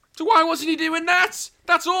 So why wasn't he doing that?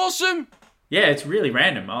 That's awesome. Yeah, it's really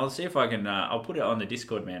random. I'll see if I can. I'll put it on the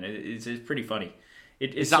Discord, man. It's pretty funny.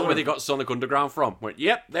 Is that where they got Sonic Underground from? Went,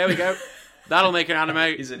 yep, there we go. That'll make an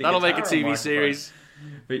anime. That'll make a TV series.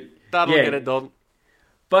 That'll get it done.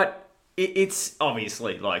 But it's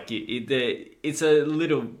obviously like it's a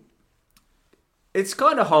little. It's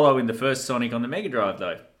kind of hollow in the first Sonic on the Mega Drive,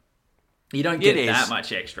 though. You don't get that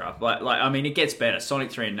much extra. Like I mean, it gets better. Sonic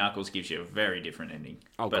 3 and Knuckles gives you a very different ending.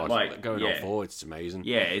 Oh, but God, going on forward, it's amazing.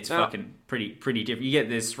 Yeah, it's fucking pretty different.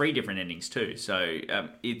 There's 3 different endings too. So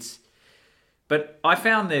it's. But I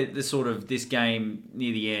found the sort of this game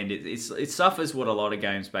near the end, it suffers what a lot of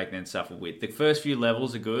games back then suffered with. The first few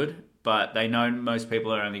levels are good, but they know most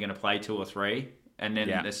people are only going to play 2 or 3, and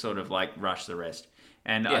then they sort of like rush the rest.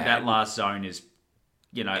 And that last zone is,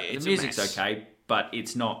 the music's okay, but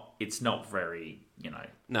it's not very,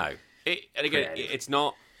 No. It's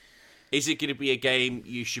not. Is it going to be a game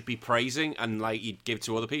you should be praising and like you'd give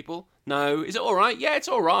to other people? No. Is it all right? Yeah, it's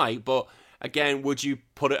all right, but again, would you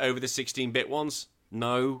put it over the 16-bit ones?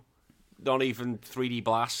 No. Not even 3D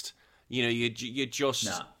Blast.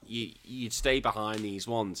 You'd stay behind these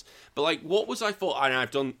ones. But like, what was I thought? And I've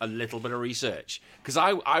done a little bit of research because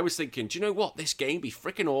I was thinking, do you know what? This game would be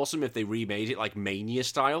freaking awesome if they remade it like Mania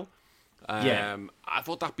style. I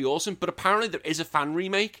thought that'd be awesome. But apparently there is a fan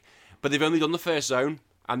remake, but they've only done the first zone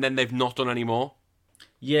and then they've not done any more.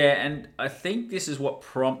 Yeah, and I think this is what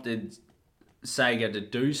prompted Sega to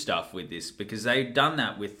do stuff with this, because they've done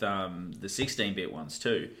that with the 16-bit ones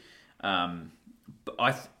too.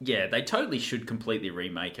 But they totally should completely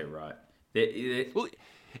remake it, right?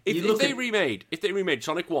 If they remade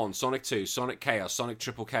Sonic 1, Sonic 2, Sonic Chaos, Sonic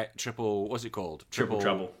Triple, what's it called? Triple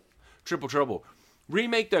Trouble.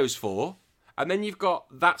 Remake those 4, and then you've got,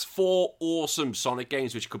 that's 4 awesome Sonic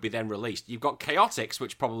games which could be then released. You've got Chaotix,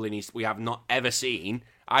 which probably we have not ever seen.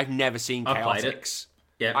 I've never seen Chaotix. Played it.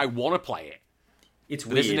 Yeah. I want to play it. It's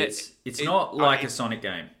weird. Isn't it? It's not like a Sonic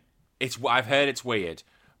game. I've heard it's weird,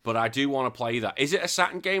 but I do want to play that. Is it a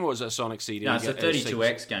Saturn game or is it a Sonic CD? No, it's a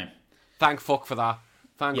 32X game. Thank fuck for that.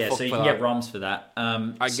 So you can get ROMs for that.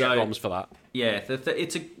 I can get ROMs for that. Yeah,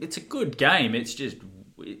 it's a good game. It's just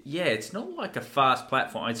it's not like a fast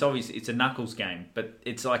platform. It's obviously it's a Knuckles game, but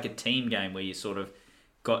it's like a team game where you sort of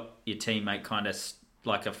got your teammate kind of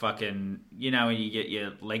like a fucking when you get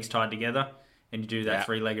your legs tied together and you do that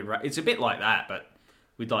 3-legged race. It's a bit like that, but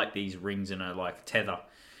with like these rings and a like tether.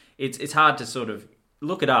 It's hard to sort of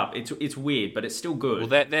look it up. It's weird, but it's still good.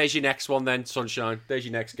 Well, there's your next one then, Sunshine. There's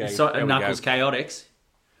your next game. Knuckles Chaotix.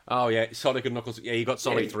 Oh yeah, Sonic and Knuckles. Yeah, you got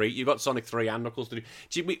Sonic 3. You got Sonic 3 and Knuckles to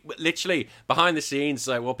do. We literally behind the scenes.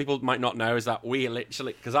 What people might not know is that we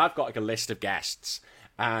literally, because I've got like a list of guests,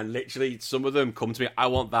 and literally some of them come to me. I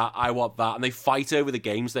want that. And they fight over the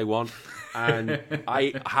games they want. And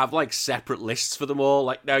I have like separate lists for them all.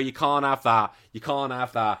 Like, no, you can't have that. You can't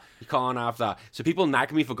have that. You can't have that. So people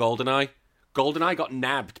nag me for GoldenEye. GoldenEye got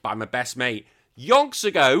nabbed by my best mate yonks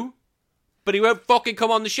ago, but he won't fucking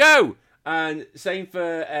come on the show. And same for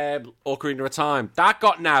Ocarina of Time. That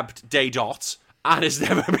got nabbed day dot and has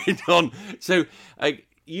never been done. So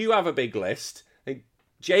you have a big list.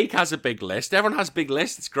 Jake has a big list. Everyone has a big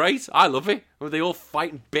list. It's great. I love it. They all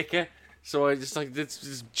fight and bicker. So I just like it's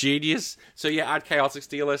just genius. So yeah, add Chaotic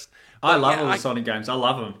Steel list. I love all the Sonic games. I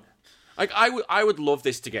love them. Like I would love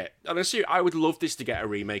this to get. Honestly, I would love this to get a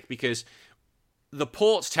remake because the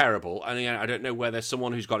port's terrible, and I don't know whether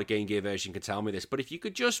someone who's got a Game Gear version can tell me this, but if you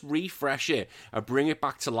could just refresh it and bring it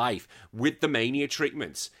back to life with the Mania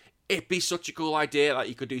treatments, it'd be such a cool idea. Like,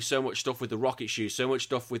 you could do so much stuff with the rocket shoes, so much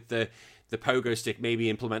stuff with the pogo stick, maybe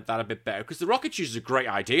implement that a bit better, because the rocket shoes is a great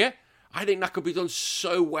idea. I think that could be done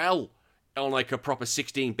so well on like a proper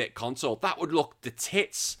 16-bit console. That would look the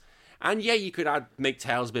tits. And yeah, you could make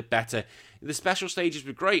Tails a bit better. The special stages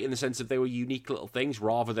were great in the sense that they were unique little things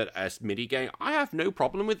rather than a mini game. I have no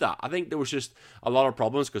problem with that. I think there was just a lot of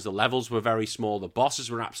problems because the levels were very small, the bosses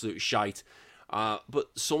were an absolute shite. But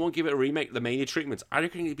someone give it a remake, the Mania treatments. I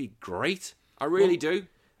think it'd be great. I really do.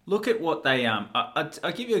 Look at what they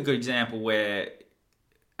I'll give you a good example where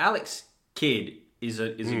Alex Kidd is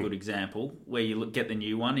a good example where you get the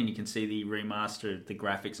new one and you can see the remastered, the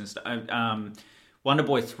graphics and stuff. Wonder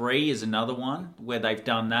Boy 3 is another one where they've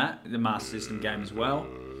done that, the Master System game as well.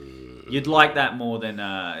 You'd like that more than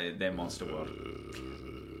their Monster World.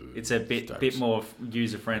 It's a bit more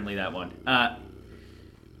user-friendly, that one.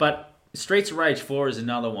 But Streets of Rage 4 is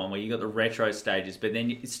another one where you got the retro stages, but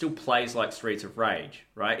then it still plays like Streets of Rage,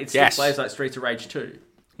 right? It still plays like Streets of Rage 2.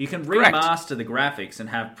 You can remaster the graphics and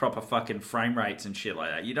have proper fucking frame rates and shit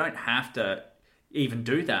like that. You don't have to even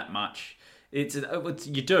do that much. You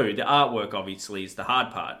do. The artwork, obviously, is the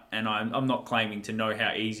hard part. And I'm not claiming to know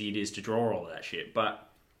how easy it is to draw all of that shit. But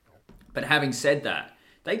having said that,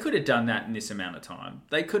 they could have done that in this amount of time.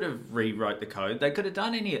 They could have rewrote the code. They could have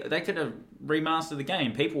done they could have remastered the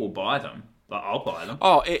game. People will buy them. Like, I'll buy them.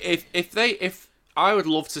 Oh, if I would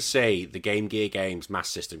love to see the Game Gear games,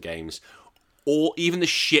 Master System games, or even the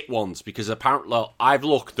shit ones, because apparently I've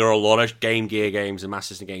looked, there are a lot of Game Gear games and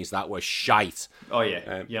Master System games that were shite. Oh,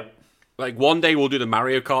 yeah. Yep. Like, one day we'll do the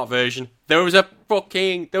Mario Kart version. There were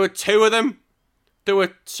two of them. There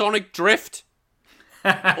were Sonic Drift.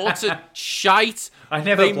 Utter shite. I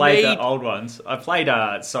never played the old ones. I played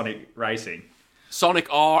Sonic Racing. Sonic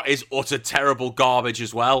R is utter terrible garbage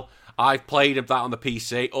as well. I've played that on the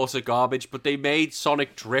PC, utter garbage. But they made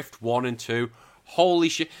Sonic Drift 1 and 2. Holy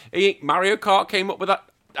shit. Mario Kart came up with that.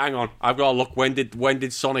 Hang on, I've got to look. When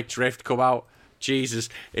did Sonic Drift come out? Jesus,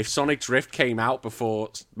 if Sonic Drift came out before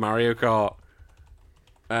Mario Kart,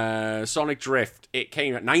 Sonic Drift, it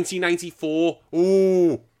came out 1994.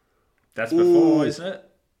 Ooh, that's before, isn't it?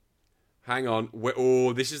 Hang on.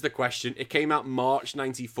 This is the question. It came out March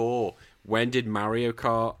 94. When did Mario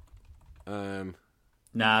Kart?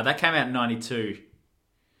 Nah, that came out in 92.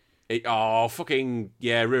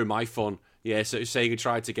 Ruined my fun. Yeah, so Sega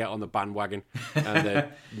tried to get on the bandwagon, and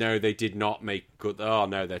no, they did not make good. Oh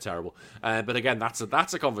no, they're terrible. But again, that's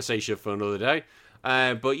a conversation for another day.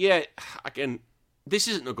 But yeah, again, this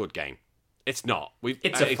isn't a good game. It's not.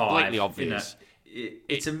 It's a 5. Blatantly obvious.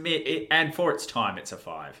 And for its time, it's a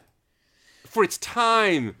 5. For its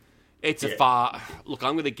time, it's a 5. Look,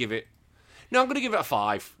 I'm going to give it. No, I'm going to give it a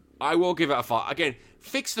 5. I will give it a 5. Again,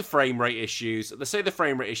 fix the frame rate issues. They say the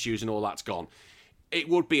frame rate issues and all that's gone. It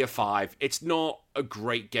would be a 5. It's not a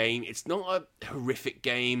great game. It's not a horrific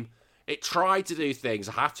game. It tried to do things.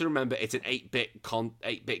 I have to remember it's an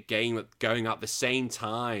 8-bit game going at the same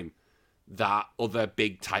time that other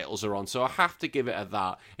big titles are on. So I have to give it a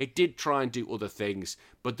that. It did try and do other things,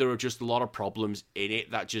 but there are just a lot of problems in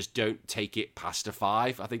it that just don't take it past a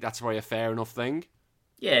 5. I think that's a fair enough thing.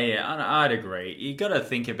 Yeah, I'd agree. You got to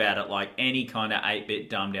think about it like any kind of 8-bit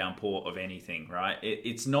dumbed-down port of anything, right?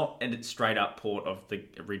 It's not a straight-up port of the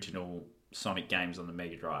original Sonic games on the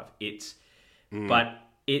Mega Drive. But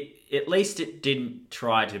at least it didn't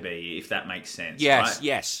try to be, if that makes sense. Yes, right?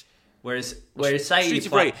 yes. Whereas say Streets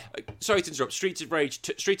of Rage. Sorry to interrupt. Streets of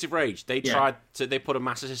Rage. They tried to. They put a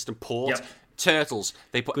Master System port. Yep. Turtles.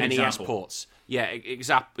 They put NES ports. Yeah,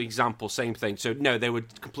 example, same thing. So no, they were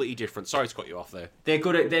completely different. Sorry to cut you off there. They're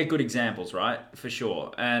good examples, right? For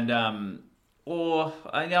sure. And I'm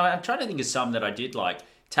trying to think of some that I did like.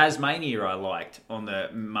 Tasmania I liked on the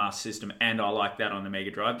Master System, and I liked that on the Mega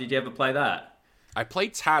Drive. Did you ever play that? I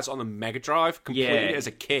played Taz on the Mega Drive completely as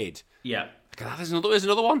a kid. Yeah. There's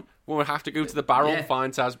another one where we have to go to the barrel and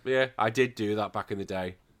find Taz. Yeah, I did do that back in the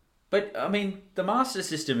day. But, I mean, the Master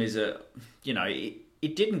System is it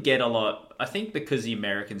didn't get a lot, I think because the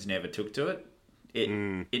Americans never took to it.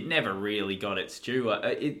 It never really got its due.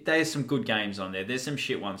 There's some good games on there. There's some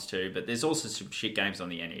shit ones too, but there's also some shit games on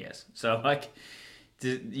the NES. So, like,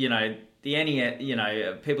 the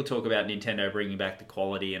NES, people talk about Nintendo bringing back the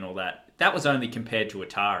quality and all that. That was only compared to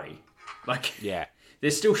Atari. Like,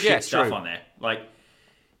 there's still shit stuff on there. Like,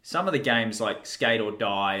 some of the games like Skate or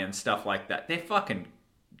Die and stuff like that, they're fucking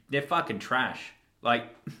trash.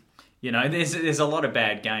 Like, there's a lot of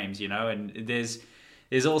bad games, and there's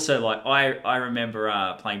also, like, I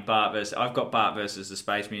remember playing I've got Bart versus the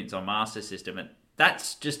Space Mutants on Master System, and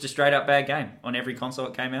that's just a straight up bad game on every console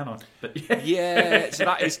it came out on. But so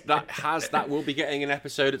that will be getting an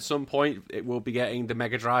episode at some point. It will be getting the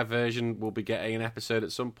Mega Drive version. Will be getting an episode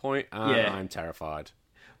at some point. I'm terrified.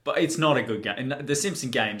 But it's not a good game. And the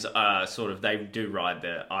Simpson games are they do ride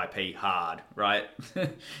the IP hard, right?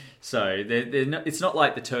 So it's not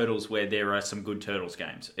like the Turtles where there are some good Turtles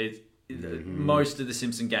games. Most of the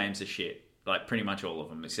Simpson games are shit. Like, pretty much all of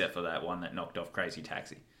them, except for that one that knocked off Crazy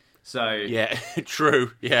Taxi. So yeah,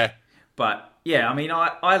 true. Yeah, but yeah, I mean,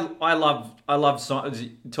 I love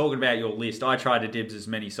talking about your list. I try to dibs as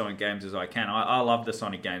many Sonic games as I can. I love the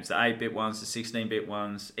Sonic games, the 8-bit ones, the 16-bit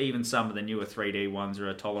ones, even some of the newer 3D ones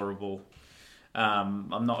are tolerable.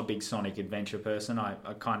 I'm not a big Sonic Adventure person. I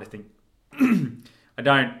kind of think I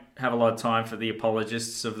don't have a lot of time for the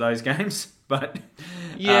apologists of those games, but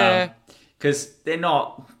because they're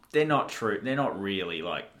not true. They're not really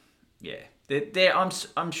like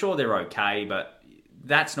I'm sure they're okay, but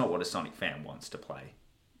that's not what a Sonic fan wants to play.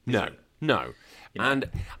 No. And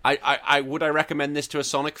I would I recommend this to a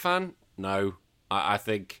Sonic fan? No. I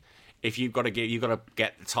think if you've got to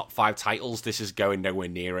get the top 5 titles, this is going nowhere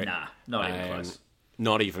near it. Nah, not even close.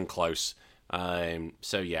 Not even close.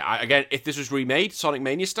 So yeah, again, if this was remade Sonic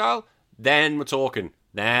Mania style, then we're talking.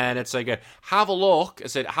 Then it's like have a look. I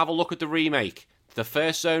said have a look at the remake, the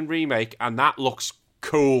First Zone remake, and that looks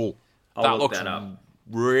cool. That looks up.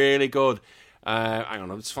 Really good. Hang on,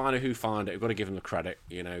 let's find out who found it. I've got to give him the credit,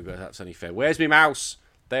 that's only fair. Where's my mouse?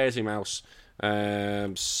 There's my mouse.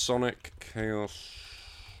 Sonic Chaos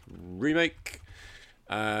remake.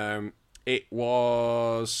 It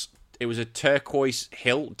was a Turquoise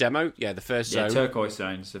Hill demo. Yeah, the First Zone. Yeah, Turquoise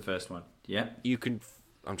Zone's the first one. Yeah.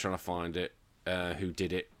 I'm trying to find it. Who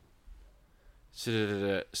did it?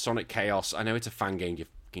 Sonic Chaos. I know it's a fan game. You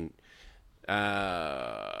fucking...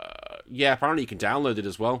 apparently you can download it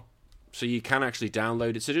as well. So you can actually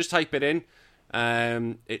download it. So just type it in.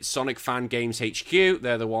 It's Sonic Fan Games HQ.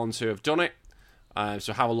 They're the ones who have done it.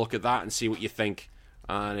 So have a look at that and see what you think.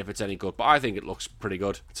 And if it's any good. But I think it looks pretty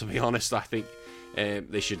good, to be honest. I think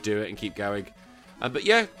they should do it and keep going. But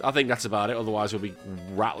yeah, I think that's about it. Otherwise we'll be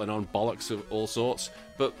rattling on bollocks of all sorts.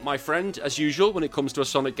 But my friend, as usual, when it comes to a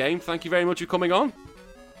Sonic game, thank you very much for coming on.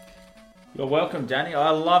 You're welcome, Danny.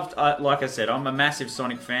 Like I said, I'm a massive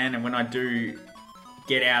Sonic fan, and when I do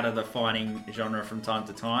get out of the fighting genre from time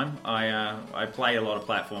to time, I play a lot of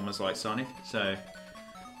platformers like Sonic. So,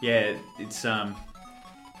 yeah, it's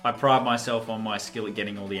I pride myself on my skill at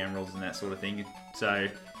getting all the emeralds and that sort of thing. So,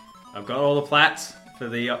 I've got all the plats for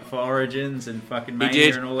Origins and fucking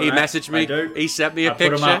Mania and all of that. He messaged me. He sent me a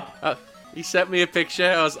picture. He sent me a picture.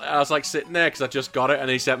 I was like sitting there because I just got it, and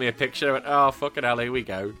he sent me a picture. I went, oh fucking hell, here we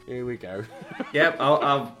go. Yep,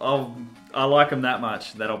 I like them that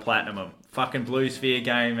much that I'll platinum them. Fucking Blue Sphere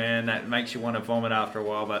game, man, that makes you want to vomit after a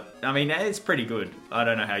while. But I mean, it's pretty good. I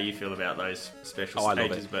don't know how you feel about those special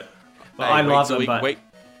stages, but I love them. Wait,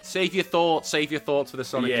 save your thoughts for the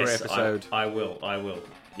Sonic 3 episode. I will.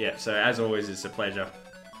 Yeah. So as always, it's a pleasure.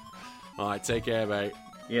 All right, take care, mate.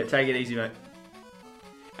 Yeah, take it easy, mate.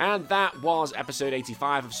 And that was episode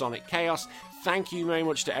 85 of Sonic Chaos. Thank you very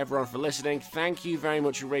much to everyone for listening. Thank you very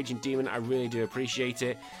much for Raging Demon. I really do appreciate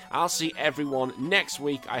it. I'll see everyone next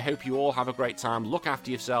week. I hope you all have a great time. Look after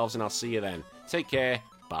yourselves, and I'll see you then. Take care.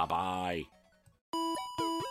 Bye-bye.